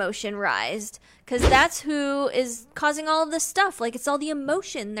get that emotion rised because that's who is causing all of this stuff. Like it's all the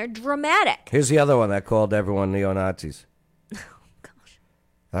emotion. They're dramatic. Here's the other one that called everyone neo-Nazis. Oh, gosh.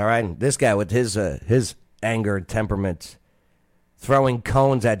 All right, this guy with his anger and temperament, throwing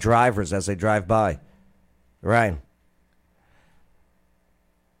cones at drivers as they drive by. Right.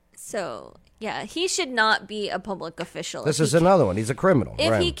 So yeah, he should not be a public official. This If is he another one. He's a criminal. If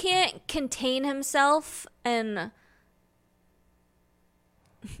right. he can't contain himself and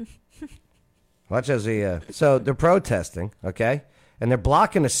Watch as he. So they're protesting, okay, and they're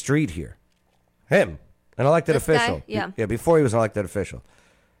blocking a street here. Him, an elected This guy? official. Yeah. Yeah. Before he was an elected official.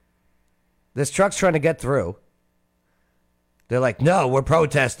 This truck's trying to get through. They're like, no, we're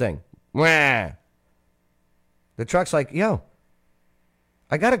protesting. Wah. The truck's like, yo,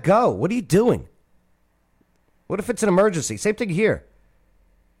 I gotta go. What are you doing? What if it's an emergency? Same thing here.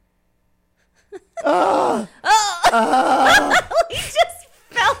 he just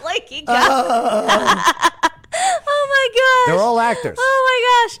felt like he got. Oh my gosh! They're all actors.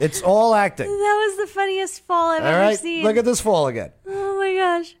 Oh my gosh! It's all acting. That was the funniest fall I've All ever right, seen. look at this fall again. Oh my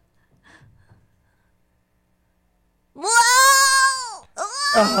gosh! Whoa!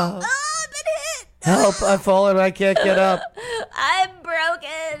 I've been hit. Help, I've fallen, I can't get up. I'm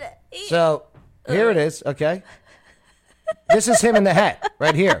broken. So, here it is, okay? This is him in the hat,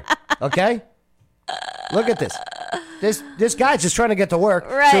 right here, okay? Look at this. This guy's just trying to get to work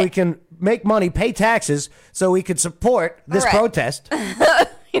so he can make money, pay taxes, so he can support this protest. Right.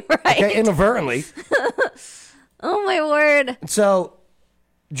 Okay, inadvertently. Oh, my word. So,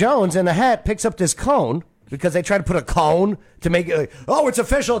 Jones in the hat picks up this cone because they try to put a cone to make it like, oh, it's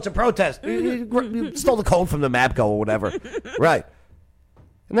official, it's a protest. You stole the cone from the MAPCO or whatever. Right.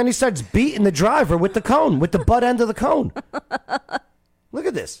 And then he starts beating the driver with the cone, with the butt end of the cone. Look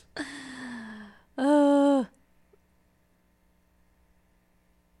at this. Oh,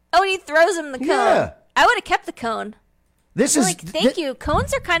 and he throws him the cone. Yeah. I would have kept the cone. This is thank you.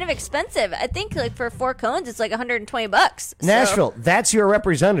 Cones are kind of expensive. I think like for 4 cones, it's like $120. So. Nashville, that's your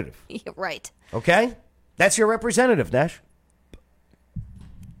representative. Yeah, right. Okay? That's your representative, Nash.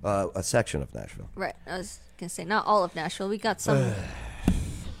 A section of Nashville. Right. I was going to say, not all of Nashville. We got some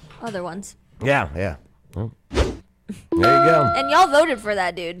other ones. Yeah. Well, there you go. And y'all voted for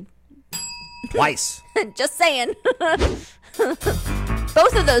that dude. Twice. Just saying.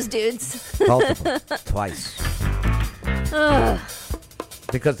 Both of those dudes. Both of them. Twice.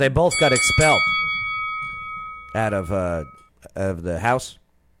 Because they both got expelled out of the House.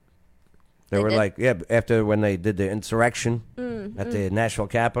 They were like, after when they did the insurrection at the Nashville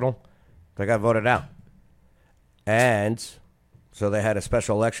Capitol, they got voted out. And so they had a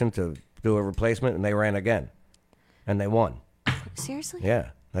special election to do a replacement, and they ran again. And they won. Seriously?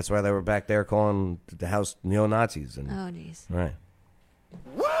 Yeah. That's why they were back there calling the House neo-Nazis. And, oh, jeez. Right.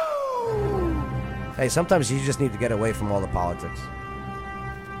 Hey, sometimes you just need to get away from all the politics.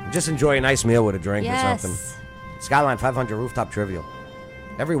 Just enjoy a nice meal with a drink or something. Skyline 500 Rooftop Trivial.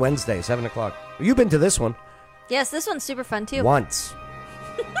 Every Wednesday, 7 o'clock. You've been to this one. Yes, this one's super fun, too. Once.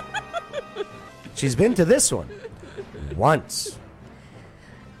 She's been to this one. Once.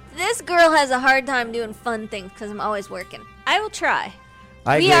 This girl has a hard time doing fun things because I'm always working. I will try.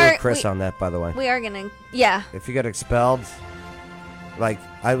 I agree with Chris on that, by the way. We are going to, yeah. If you get expelled, like,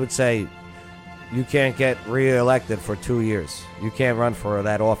 I would say you can't get reelected for 2 years. You can't run for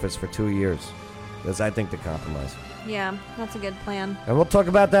that office for 2 years. Because I think the compromise. Yeah, that's a good plan. And we'll talk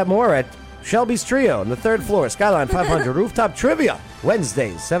about that more at Shelby's Trio on the 3rd floor, Skyline 500 Rooftop Trivia.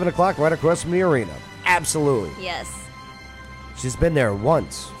 Wednesdays, 7 o'clock, right across from the arena. Absolutely. Yes. She's been there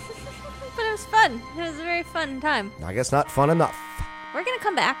once. But it was fun. It was a very fun time. I guess not fun enough. We're going to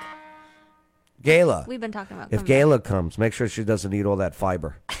come back. Gayla. We've been talking about if Gayla comes, make sure she doesn't eat all that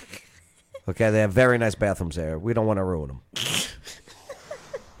fiber. Okay, they have very nice bathrooms there. We don't want to ruin them.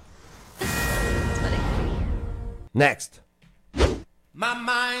 That's funny. Next. My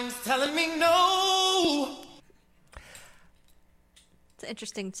mind's telling me no. It's an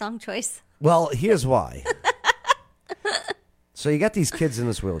interesting song choice. Well, here's why. So you got these kids in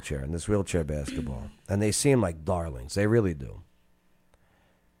this wheelchair basketball, and they seem like darlings. They really do.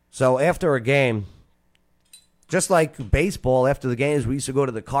 So after a game, just like baseball, after the games, we used to go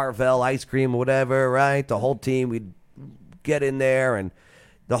to the Carvel ice cream or whatever, right? The whole team, we'd get in there, and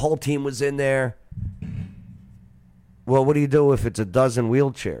the whole team was in there. Well, what do you do if it's a dozen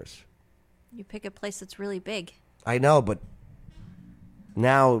wheelchairs? You pick a place that's really big. I know, but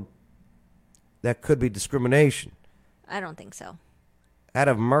now that could be discrimination. I don't think so. Out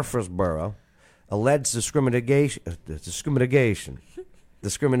of Murfreesboro, alleged discrimination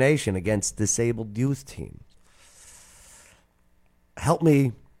against disabled youth team. Help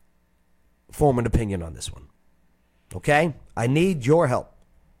me form an opinion on this one. Okay? I need your help.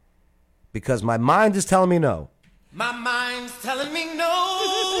 Because my mind is telling me no. My mind's telling me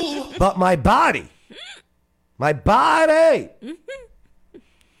no. But my body.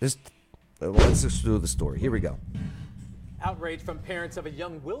 Let's just do the story. Here we go. Outrage from parents of a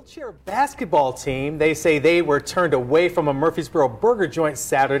young wheelchair basketball team. They say they were turned away from a Murfreesboro burger joint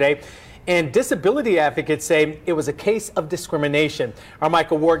Saturday. And disability advocates say it was a case of discrimination. Our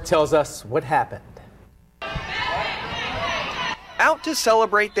Michael Ward tells us what happened. Out to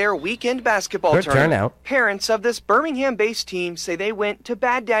celebrate their weekend basketball tournament, parents of this Birmingham-based team say they went to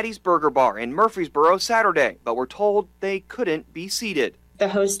Bad Daddy's Burger Bar in Murfreesboro Saturday, but were told they couldn't be seated. The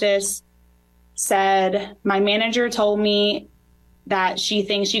hostess said, "My manager told me that she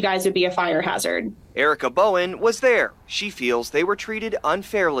thinks you guys would be a fire hazard." Erica Bowen was there. She feels they were treated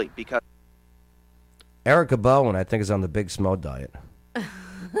unfairly because... Erica Bowen, I think, is on the Big Smo diet.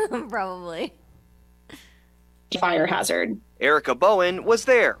 Probably. Fire hazard. Erica Bowen was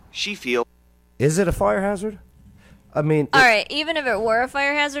there. She feels... Is it a fire hazard? I mean, all right. Even if it were a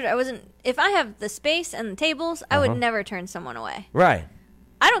fire hazard, I wasn't. If I have the space and the tables, I would never turn someone away. Right.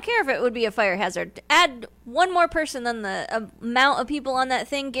 I don't care if it would be a fire hazard. Add one more person than the amount of people on that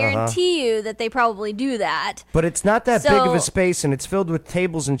thing. Guarantee you that they probably do that. But it's not that big of a space, and it's filled with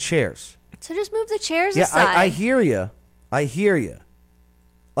tables and chairs. So just move the chairs aside. I hear you. I hear you.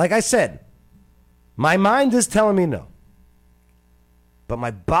 Like I said, my mind is telling me no. But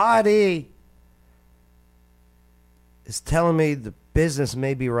my body is telling me the business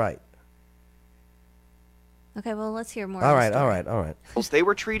may be right. Okay, well, let's hear more. All right. They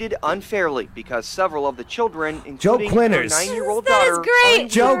were treated unfairly because several of the children, including Joe Quinners. their 9-year-old That daughter, is great.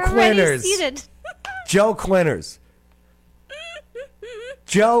 Joe We're already Quinners. seated. Joe Quinners.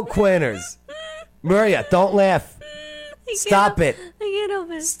 Joe Quinners. Maria, don't laugh. Stop it. I can't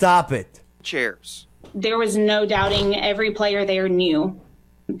help it. Stop it. Chairs. There was no doubting every player there knew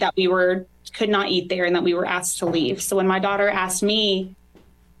that we could not eat there and that we were asked to leave. So when my daughter asked me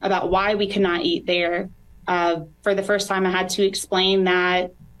about why we could not eat there, for the first time I had to explain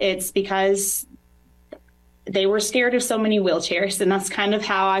that it's because they were scared of so many wheelchairs, and that's kind of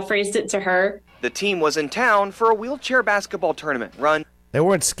how I phrased it to her. The team was in town for a wheelchair basketball tournament run. They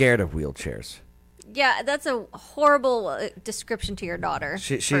weren't scared of wheelchairs. Yeah, that's a horrible description to your daughter.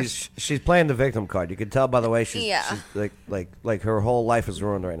 She's playing the victim card. You can tell by the way she's like her whole life is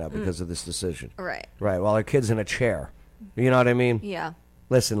ruined right now because of this decision. Right. Right. While her kid's in a chair. You know what I mean? Yeah.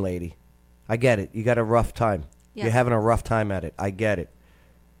 Listen, lady, I get it. You got a rough time. Yeah. You're having a rough time at it. I get it.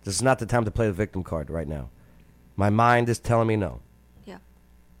 This is not the time to play the victim card right now. My mind is telling me no. Yeah.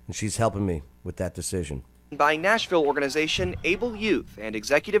 And she's helping me with that decision. By Nashville organization Able Youth and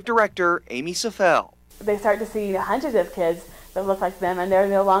executive director Amy Safel. They start to see hundreds of kids that look like them, and they're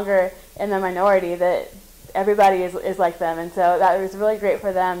no longer in the minority, that everybody is like them, and so that was really great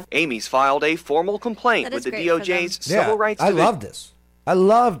for them. Amy's filed a formal complaint with the DOJ's Civil Rights Division. I love this. I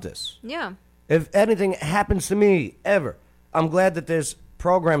love this. Yeah. If anything happens to me ever, I'm glad that there's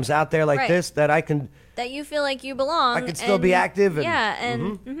programs out there like this that I can... That you feel like you belong. I can still be active.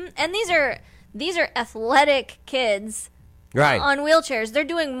 And, and these are athletic kids on wheelchairs. They're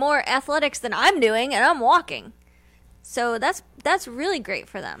doing more athletics than I'm doing, and I'm walking. So that's really great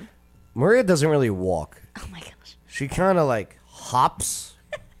for them. Maria doesn't really walk. Oh, my gosh. She kind of like hops.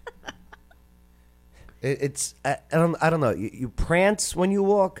 I don't know. You prance when you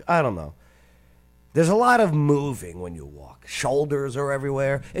walk? I don't know. There's a lot of moving when you walk. Shoulders are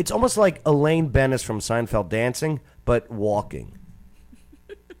everywhere. It's almost like Elaine Bennis from Seinfeld dancing, but walking.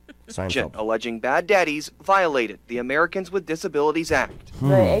 Alleging bad daddies violated the Americans with Disabilities Act.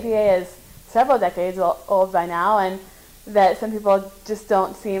 The ADA is several decades old by now, and that some people just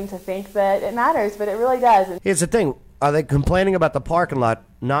don't seem to think that it matters, but it really does. Here's the thing. Are they complaining about the parking lot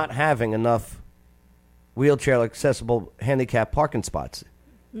not having enough wheelchair-accessible handicap parking spots?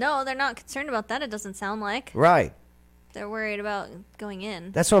 No, they're not concerned about that, it doesn't sound like. Right. They're worried about going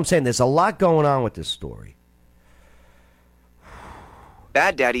in. That's what I'm saying. There's a lot going on with this story.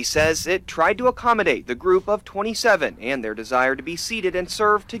 Bad Daddy says it tried to accommodate the group of 27 and their desire to be seated and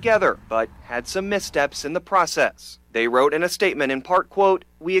served together, but had some missteps in the process. They wrote in a statement in part, quote,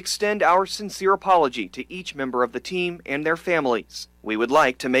 "We extend our sincere apology to each member of the team and their families. We would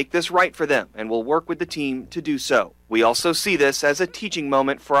like to make this right for them and will work with the team to do so. We also see this as a teaching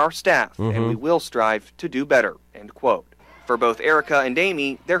moment for our staff, and we will strive to do better," end quote. For both Erica and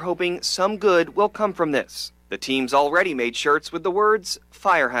Amy, they're hoping some good will come from this. The team's already made shirts with the words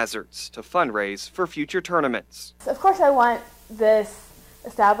 "fire hazards" to fundraise for future tournaments. Of course, I want this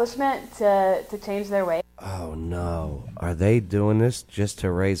establishment to change their ways. Oh, no. Are they doing this just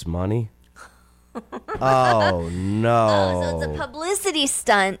to raise money? Oh, no. Oh, so it's a publicity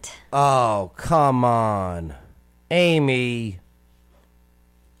stunt. Oh, come on. Amy.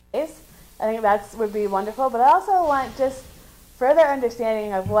 I think that would be wonderful, but I also want just further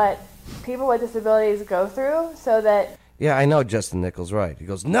understanding of what people with disabilities go through so that... Yeah, I know Justin Nichols, right. He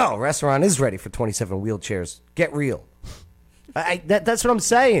goes, no, restaurant is ready for 27 wheelchairs. Get real. That's what I'm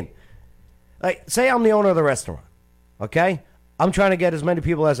saying. Like, say I'm the owner of the restaurant, okay? I'm trying to get as many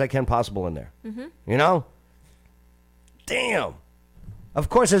people as I can possible in there. Mm-hmm. You know? Damn. Of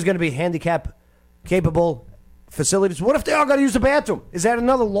course there's going to be handicap-capable facilities. What if they all got to use the bathroom? Is that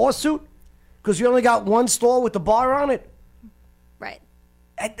another lawsuit? Because you only got one stall with the bar on it? Right.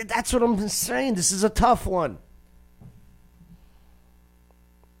 That's what I'm saying. This is a tough one.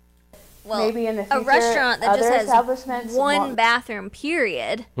 Well, maybe in the future, a restaurant that just has one bathroom,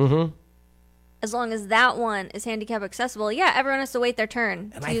 period. Mm-hmm. As long as that one is handicap accessible, yeah, everyone has to wait their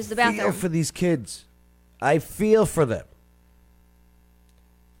turn to use the bathroom. I feel for these kids. I feel for them.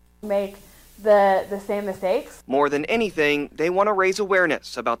 Make the same mistakes. More than anything, they want to raise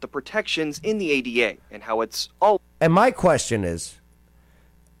awareness about the protections in the ADA and how it's all. And my question is,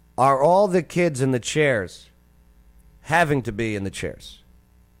 are all the kids in the chairs having to be in the chairs?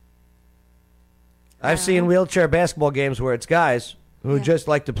 I've seen wheelchair basketball games where it's guys who just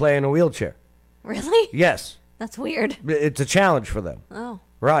like to play in a wheelchair. Really? Yes. That's weird. It's a challenge for them. Oh.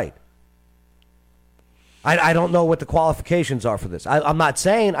 Right. I don't know what the qualifications are for this. I'm not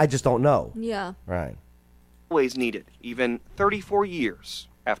saying, I just don't know. Yeah. Right. Always needed, even 34 years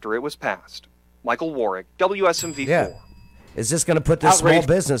after it was passed. Michael Warwick, WSMV4. Yeah. Is this going to put this small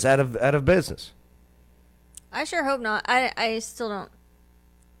business out of business? I sure hope not. I still don't.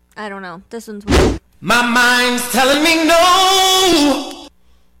 I don't know. This one's weird. My mind's telling me no.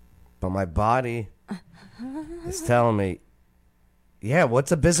 But my body is telling me, yeah,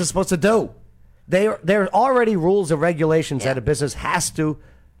 what's a business supposed to do? There are already rules and regulations that a business has to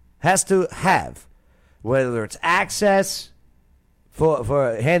have, whether it's access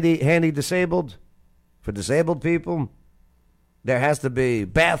for handy disabled, for disabled people. There has to be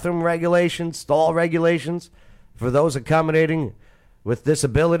bathroom regulations, stall regulations for those accommodating with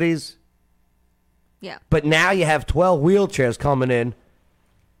disabilities. Yeah. But now you have 12 wheelchairs coming in.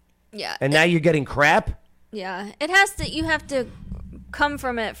 Yeah. And now you're getting crap? Yeah. You have to come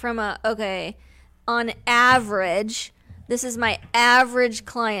from it from okay, on average, this is my average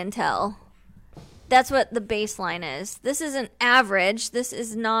clientele. That's what the baseline is. This isn't average. This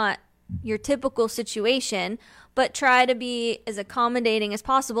is not your typical situation, but try to be as accommodating as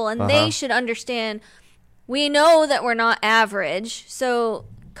possible. And they should understand, we know that we're not average, so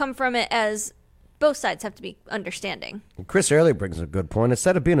come from it as both sides have to be understanding. Chris earlier brings a good point.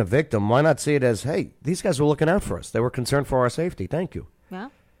 Instead of being a victim, why not see it as, hey, these guys were looking out for us. They were concerned for our safety. Thank you. Yeah.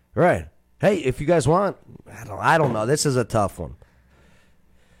 Right. Hey, if you guys want, I don't know. This is a tough one.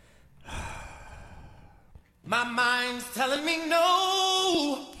 My mind's telling me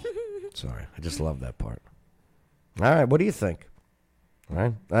no. Sorry, I just love that part. All right, what do you think? All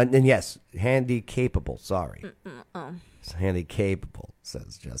right, and yes, handy capable. Sorry, it's handy capable,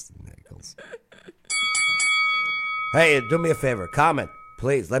 says Justin Nichols. Hey, do me a favor, comment,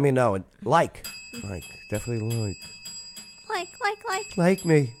 please. Let me know and like, definitely like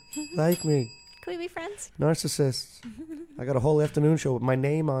me. Can we be friends? Narcissists. I got a whole afternoon show with my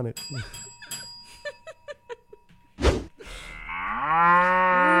name on it. Move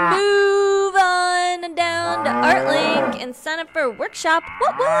on down to ArtLink and sign up for a workshop.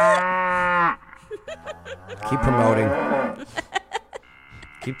 What? Keep promoting.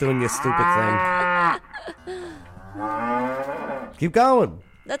 Keep doing your stupid thing. Keep going.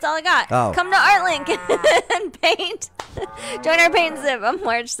 That's all I got. Oh. Come to ArtLink and paint. Join our paint zip on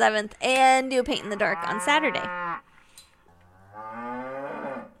March 7th and do a paint in the dark on Saturday.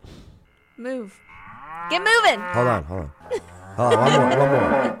 Move. Get moving. Hold on. One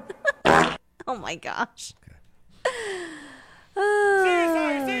more. Oh my gosh.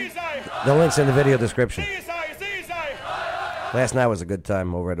 The link's in the video description. Last night was a good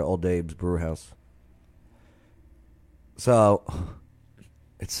time over at Old Abe's Brew House. So,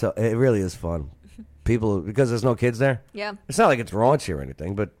 it really is fun. People, because there's no kids there. Yeah. It's not like it's raunchy or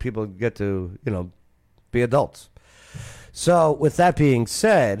anything, but people get to, be adults. So, with that being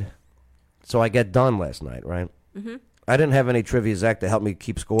said, I get done last night, right? Mm-hmm. I didn't have any trivia Zach to help me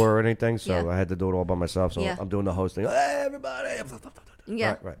keep score or anything, so I had to do it all by myself. So I'm doing the hosting. Hey, everybody!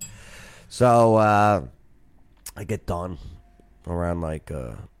 Yeah. Right. So I get done around like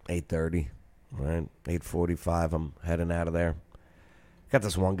 8:30, right? 8:45. I'm heading out of there. Got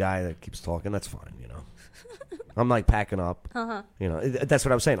this one guy that keeps talking. That's fine, I'm like packing up. That's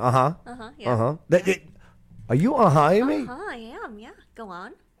what I was saying. Yeah. Are you me? I am. Yeah. Go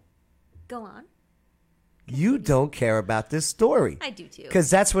on. You don't care about this story. I do too. Because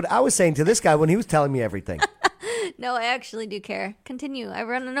that's what I was saying to this guy when he was telling me everything. No, I actually do care. Continue. I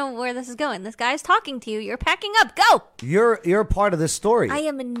want to know where this is going. This guy's talking to you. You're packing up. Go. You're a part of this story. I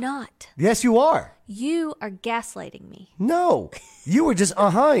am not. Yes, you are. You are gaslighting me. No. You were just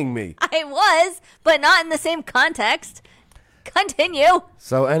uh-huh-ing me. I was, but not in the same context. Continue.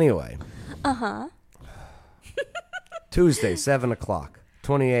 So anyway. Uh-huh. Tuesday, 7 o'clock.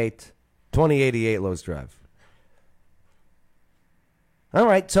 2088 Lowe's Drive. All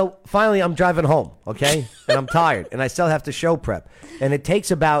right, so finally I'm driving home, okay? And I'm tired, and I still have to show prep. And it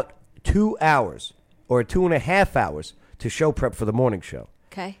takes about 2 hours or 2.5 hours to show prep for the morning show.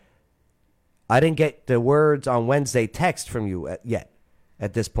 Okay. I didn't get the words on Wednesday text from you yet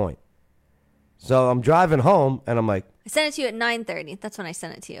at this point. So I'm driving home, and I'm like... I sent it to you at 9:30. That's when I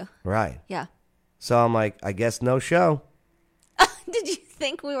sent it to you. Right. Yeah. So I'm like, I guess no show. Did you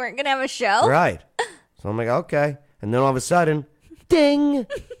think we weren't going to have a show? Right. So I'm like, okay. And then all of a sudden, ding.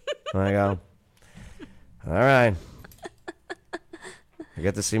 I go, all right. I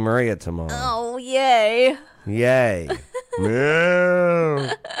get to see Maria tomorrow. Oh, yay. Yay.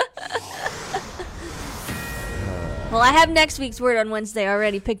 Yeah. Well, I have next week's word on Wednesday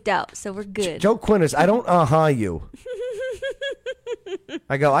already picked out, so we're good. Joe Quinnis, I don't you.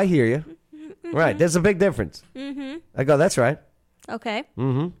 I go, I hear you. Right, there's a big difference. Mm-hmm. I go, that's right. Okay.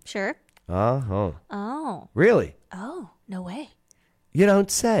 Mm-hmm. Sure. Uh-huh. Oh. Really? Oh, no way. You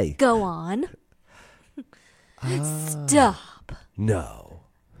don't say. Go on. Stop. No.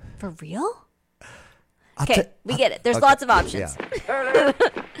 For real? Okay, we get it. There's lots of options. Yeah.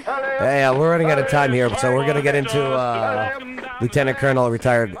 Hey, we're running out of time here, so we're going to get into Lieutenant Colonel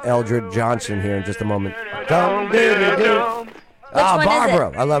retired Eldred Johnson here in just a moment.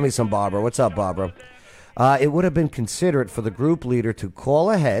 Barbara. I love me some Barbara. What's up, Barbara? It would have been considerate for the group leader to call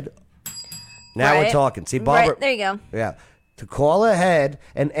ahead. Now we're talking. See, Barbara. Right, there you go. Yeah. To call ahead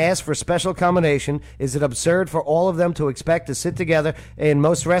and ask for special accommodation. Is it absurd for all of them to expect to sit together? In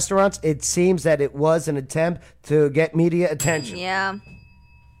most restaurants, it seems that it was an attempt to get media attention. Yeah.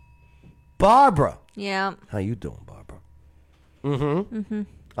 Barbara. Yeah. How you doing, Barbara? Mm-hmm. Mm-hmm.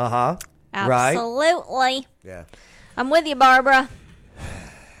 Uh-huh. Absolutely. Right? Yeah. I'm with you, Barbara.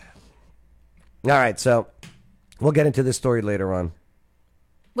 All right, so we'll get into this story later on.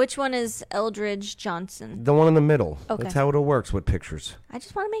 Which one is Eldridge Johnson? The one in the middle. Okay. That's how it works with pictures. I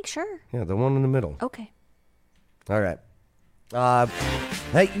just want to make sure. Yeah, the one in the middle. Okay. All right.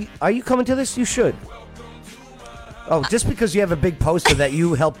 Hey, are you coming to this? You should. Oh, just because you have a big poster that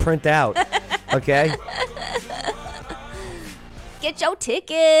you helped print out, okay? Get your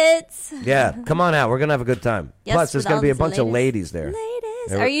tickets. Yeah, come on out. We're going to have a good time. Yes, Plus, there's going to be a bunch of ladies there.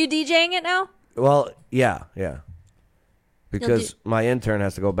 Ladies. Are you DJing it now? Well, yeah. Because my intern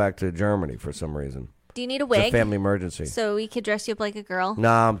has to go back to Germany for some reason. Do you need a wig? It's a family emergency. So we could dress you up like a girl?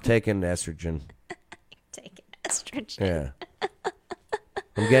 Nah, I'm taking estrogen. Taking estrogen. Yeah.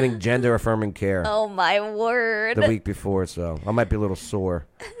 I'm getting gender-affirming care. Oh, my word. The week before, so I might be a little sore.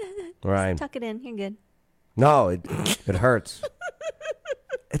 Right. Tuck it in. You're good. No, it hurts.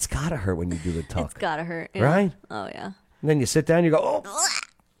 It's got to hurt when you do the tuck. It's got to hurt. Yeah. Right? Oh, yeah. And then you sit down, you go, oh.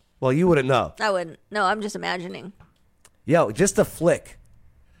 Well, you wouldn't know. I wouldn't. No, I'm just imagining. Yo, just a flick.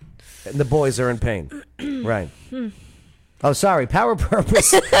 And the boys are in pain. Right. Oh, sorry. Power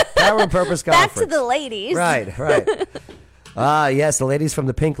Purpose. Power Purpose Conference. Back to the ladies. Right. Yes, the ladies from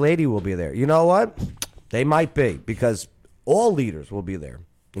the Pink Lady will be there. You know what? They might be, because all leaders will be there,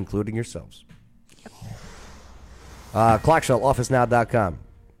 including yourselves. Clarksville, officenow.com.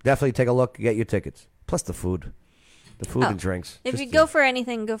 Definitely take a look, get your tickets. Plus the food. The food and drinks. If you go for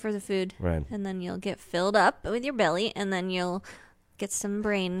anything, go for the food. Right. And then you'll get filled up with your belly, and then you'll get some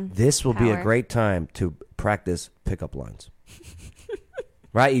brain This will be a power. great time to practice pickup lines.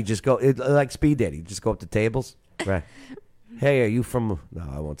 Right? You just go, like speed dating. You just go up to tables. Right. Hey, are you from... No,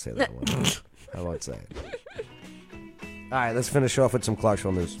 I won't say that one. I won't say it. All right, let's finish off with some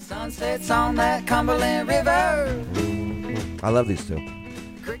Clarksville news. Sunsets on that Cumberland River. I love these two.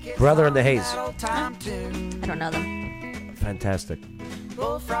 Brother and the Hayes. I don't know them. Fantastic.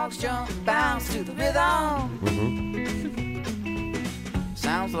 Bullfrogs jump and bounce to the rhythm. Mm-hmm.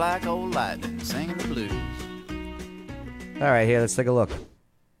 Sounds like old lightning singing the blues. All right, here, let's take a look.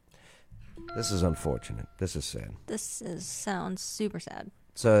 This is unfortunate. This is sad. Sounds super sad.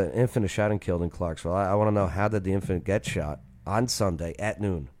 So, an infant is shot and killed in Clarksville. I want to know, how did the infant get shot on Sunday at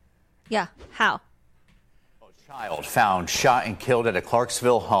noon? Yeah, how? Child found shot and killed at a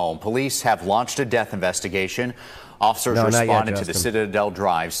Clarksville home. Police have launched a death investigation. Officers responded to the Citadel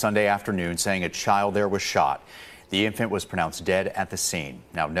Drive Sunday afternoon, saying a child there was shot. The infant was pronounced dead at the scene.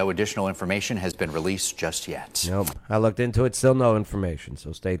 Now, no additional information has been released just yet. Nope. I looked into it, still no information,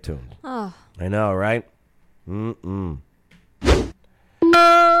 so stay tuned. Oh. I know, right? Mm-mm.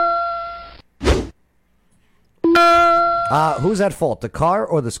 Who's at fault, the car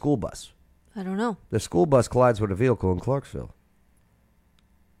or the school bus? I don't know. The school bus collides with a vehicle in Clarksville.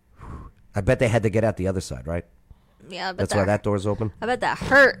 I bet they had to get out the other side, right? Yeah, I bet that's why that door's open. I bet that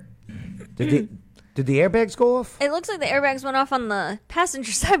hurt. Did the airbags go off? It looks like the airbags went off on the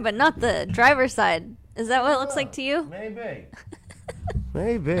passenger side, but not the driver's side. Is that what it looks like to you? Maybe.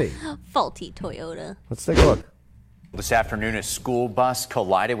 Maybe. Faulty Toyota. Let's take a look. This afternoon, a school bus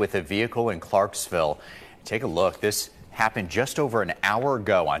collided with a vehicle in Clarksville. Take a look. This happened just over an hour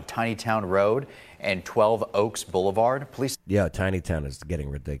ago on Tiny Town Road and 12 Oaks Boulevard. Police. Yeah, Tiny Town is getting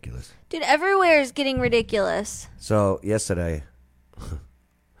ridiculous. Dude, everywhere is getting ridiculous. So yesterday,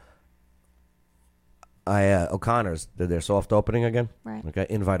 O'Connor's did their soft opening again. Right. Okay,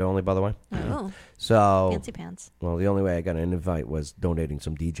 invite only, by the way. Oh. So fancy pants. Well, the only way I got an invite was donating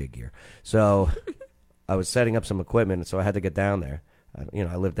some DJ gear. So I was setting up some equipment, so I had to get down there.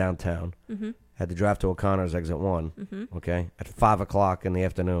 I live downtown. Mm-hmm. Had to drive to O'Connor's exit 1. Mm-hmm. Okay, at 5:00 in the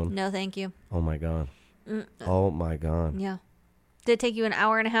afternoon. No, thank you. Oh my god. Oh my god. Yeah. Did it take you an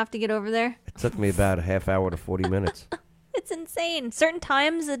hour and a half to get over there? It took me about a half hour to 40 minutes. It's insane. Certain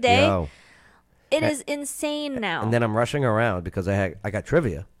times a day. Yo. It is insane now. And then I'm rushing around because I got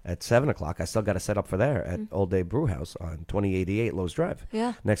trivia at 7:00. I still got to set up for there at Old Day Brew House on 2088 Lowe's Drive.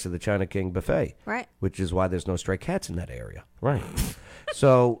 Yeah. Next to the China King Buffet. Right. Which is why there's no stray cats in that area. Right.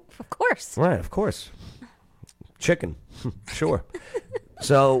 So. Of course. Right, of course. Chicken. Sure.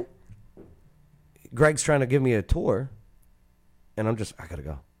 So Greg's trying to give me a tour, and I got to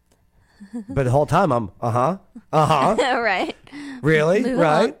go. But the whole time I'm, Right. Really? Move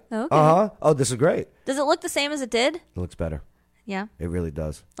right? on. Okay. Oh, this is great. Does it look the same as it did? It looks better. Yeah. It really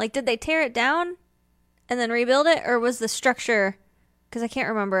does. Like, did they tear it down and then rebuild it, or was the structure? Because I can't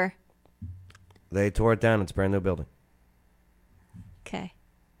remember. They tore it down. It's a brand new building. Okay.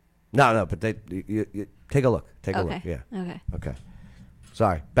 No, but you take a look. Take a look. Okay. Yeah. Okay.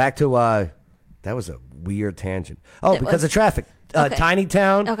 Sorry. Back to that was a weird tangent. Oh, because of traffic. Okay. Tiny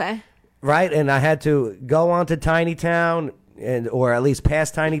Town. Okay. Right, and I had to go on to Tiny Town, or at least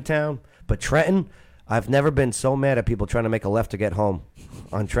past Tiny Town. But Trenton, I've never been so mad at people trying to make a left to get home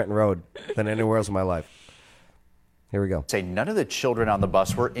on Trenton Road than anywhere else in my life. Here we go. Say none of the children on the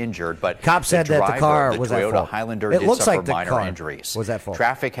bus were injured, but Cop said that the car was at Toyota fault. Highlander It did looks suffer like the minor car injuries. was at fault.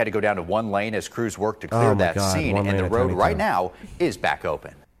 Traffic had to go down to one lane as crews worked to clear Oh, my that God, scene, one and lane the at road Tiny right Town. now is back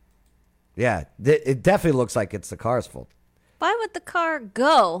open. Yeah, it definitely looks like it's the car's fault. Why would the car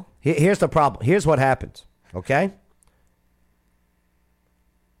go? Here's the problem. Here's what happens, okay?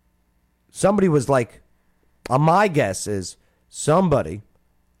 Somebody was like, my guess is somebody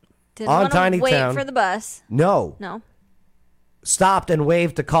Didn't on want Tiny to wait Town. for the bus. No. Stopped and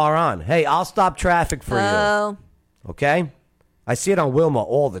waved the car on. Hey, I'll stop traffic for Oh. you. Okay? I see it on Wilma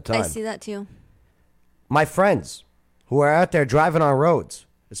all the time. I see that too. My friends who are out there driving on roads,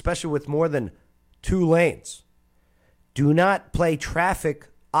 especially with more than 2 lanes, do not play traffic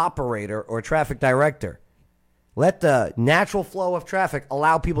operator or traffic director. Let the natural flow of traffic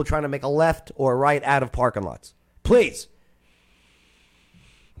allow people trying to make a left or a right out of parking lots. Please.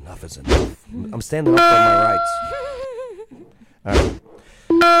 Enough is enough. I'm standing up for my rights. All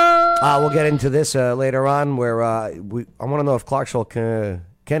right. We'll get into this later on, where I want to know if Clarksville can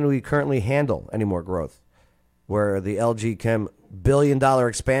we currently handle any more growth, where the LG Chem $1 billion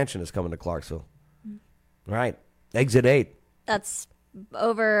expansion is coming to Clarksville. Right. Exit 8. That's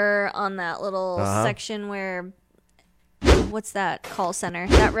over on that little section where, what's that call center?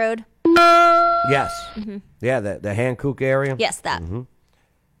 That road? Yes. Mm-hmm. Yeah, the Hankook area. Yes, that. Mm-hmm.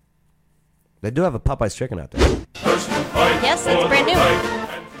 They do have a Popeye's chicken out there. Yes, that's brand new.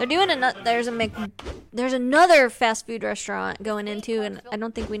 They're doing there's another fast food restaurant going into, and I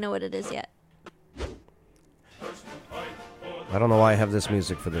don't think we know what it is yet. I don't know why I have this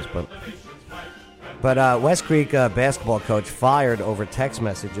music for this, but West Creek basketball coach fired over text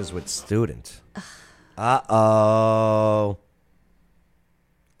messages with student. Uh-oh.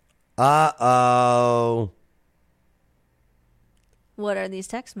 What are these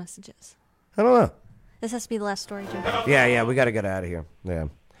text messages? I don't know. This has to be the last story, Joe. Yeah, we got to get out of here. Yeah.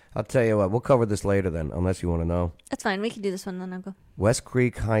 I'll tell you what, we'll cover this later then, unless you want to know. That's fine. We can do this one, then I'll go. West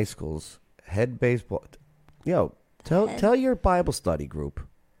Creek High School's head baseball. Yo, tell your Bible study group,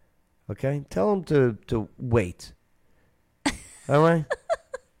 okay? Tell them to wait. All right?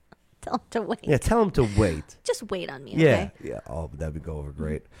 Tell them to wait. Yeah, tell them to wait. Just wait on me, Yeah, okay? yeah. Oh, that would go over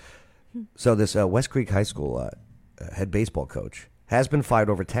great. So this West Creek High School head baseball coach has been fired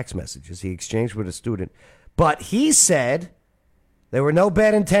over text messages he exchanged with a student, but he said there were no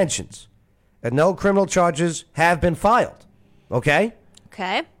bad intentions and no criminal charges have been filed. Okay?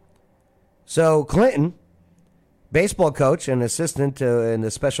 Okay. So Clinton, baseball coach and assistant in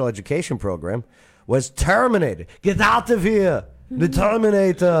the special education program, was terminated. Get out of here. The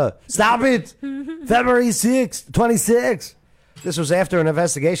Terminator. Stop it. February 6th, 26th. This was after an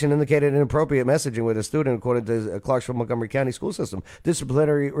investigation indicated inappropriate messaging with a student, according to the Clarksville Montgomery County School System.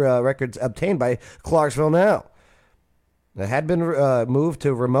 Disciplinary records obtained by Clarksville Now. It had been moved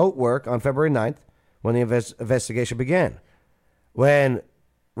to remote work on February 9th when the investigation began. When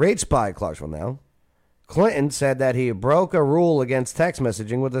reached by Clarksville Now, Clinton said that he broke a rule against text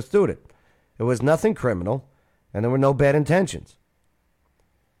messaging with a student. It was nothing criminal, and there were no bad intentions.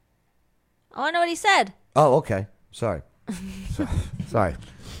 I want to know what he said. Oh, okay. Sorry. Sorry.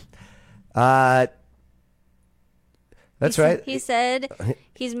 That's right. He said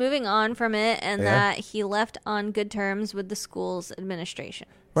he's moving on from it and that he left on good terms with the school's administration.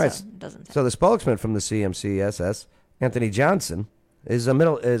 Right. So the spokesman from the CMCSS, Anthony Johnson, his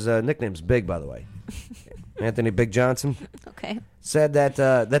nickname's Big, by the way. Anthony Big Johnson. Okay. Said that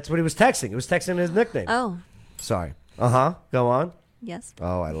that's what he was texting. He was texting his nickname. Oh. Sorry. Go on. Yes.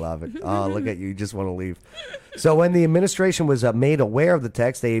 Oh, I love it. Oh, look at you. You just want to leave. So when the administration was made aware of the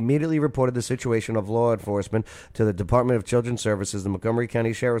text, they immediately reported the situation of law enforcement to the Department of Children's Services. The Montgomery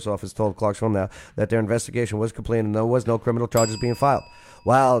County Sheriff's Office told Clarksville Now that their investigation was complete and there was no criminal charges being filed.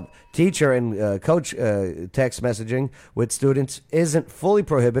 While teacher and coach text messaging with students isn't fully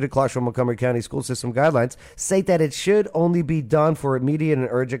prohibited, Clarksville Montgomery County School System guidelines state that it should only be done for immediate and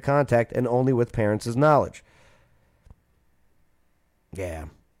urgent contact and only with parents' knowledge. Yeah.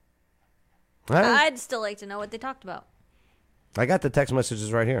 I'd still like to know what they talked about. I got the text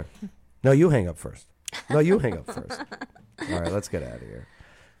messages right here. No, you hang up first. All right, let's get out of here.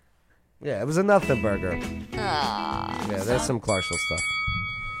 Yeah, it was a nothing burger. Yeah, there's some Clarksville stuff.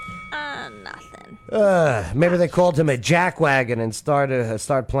 Nothing. Maybe they called him a jackwagon and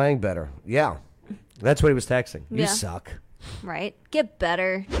start playing better. Yeah, that's what he was texting. You suck. Right. Get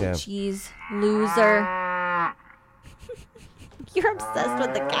better. Yeah. Jeez, loser. You're obsessed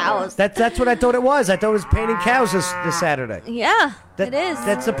with the cows. That's what I thought it was. I thought it was painting cows this Saturday. Yeah, it is.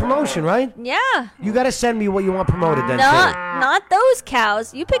 That's a promotion, right? Yeah. You got to send me what you want promoted then, too. Not those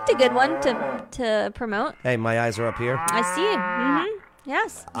cows. You picked a good one to promote. Hey, my eyes are up here. I see. Mm-hmm.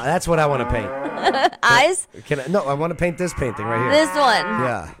 Yes. That's what I want to paint. Eyes? I want to paint this painting right here. This one?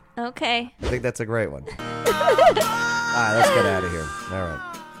 Yeah. Okay. I think that's a great one. All right, let's get out of here. All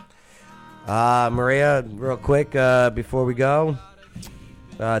right. Maria, real quick before we go,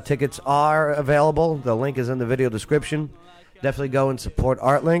 tickets are available. The link is in the video description. Definitely go and support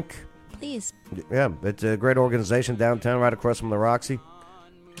ArtLink. Please. Yeah, it's a great organization downtown, right across from the Roxy.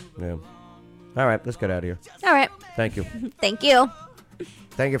 Yeah. All right, let's get out of here. All right. Thank you. Thank you.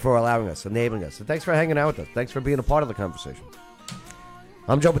 Thank you for allowing us, enabling us. And thanks for hanging out with us. Thanks for being a part of the conversation.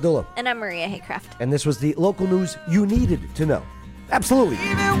 I'm Joe Padula. And I'm Maria Haycraft. And this was the local news you needed to know. Absolutely.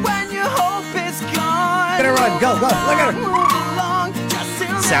 Even when you hope it's gone. Get her run. Go. Look at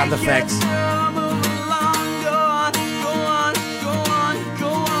her. Sound effects.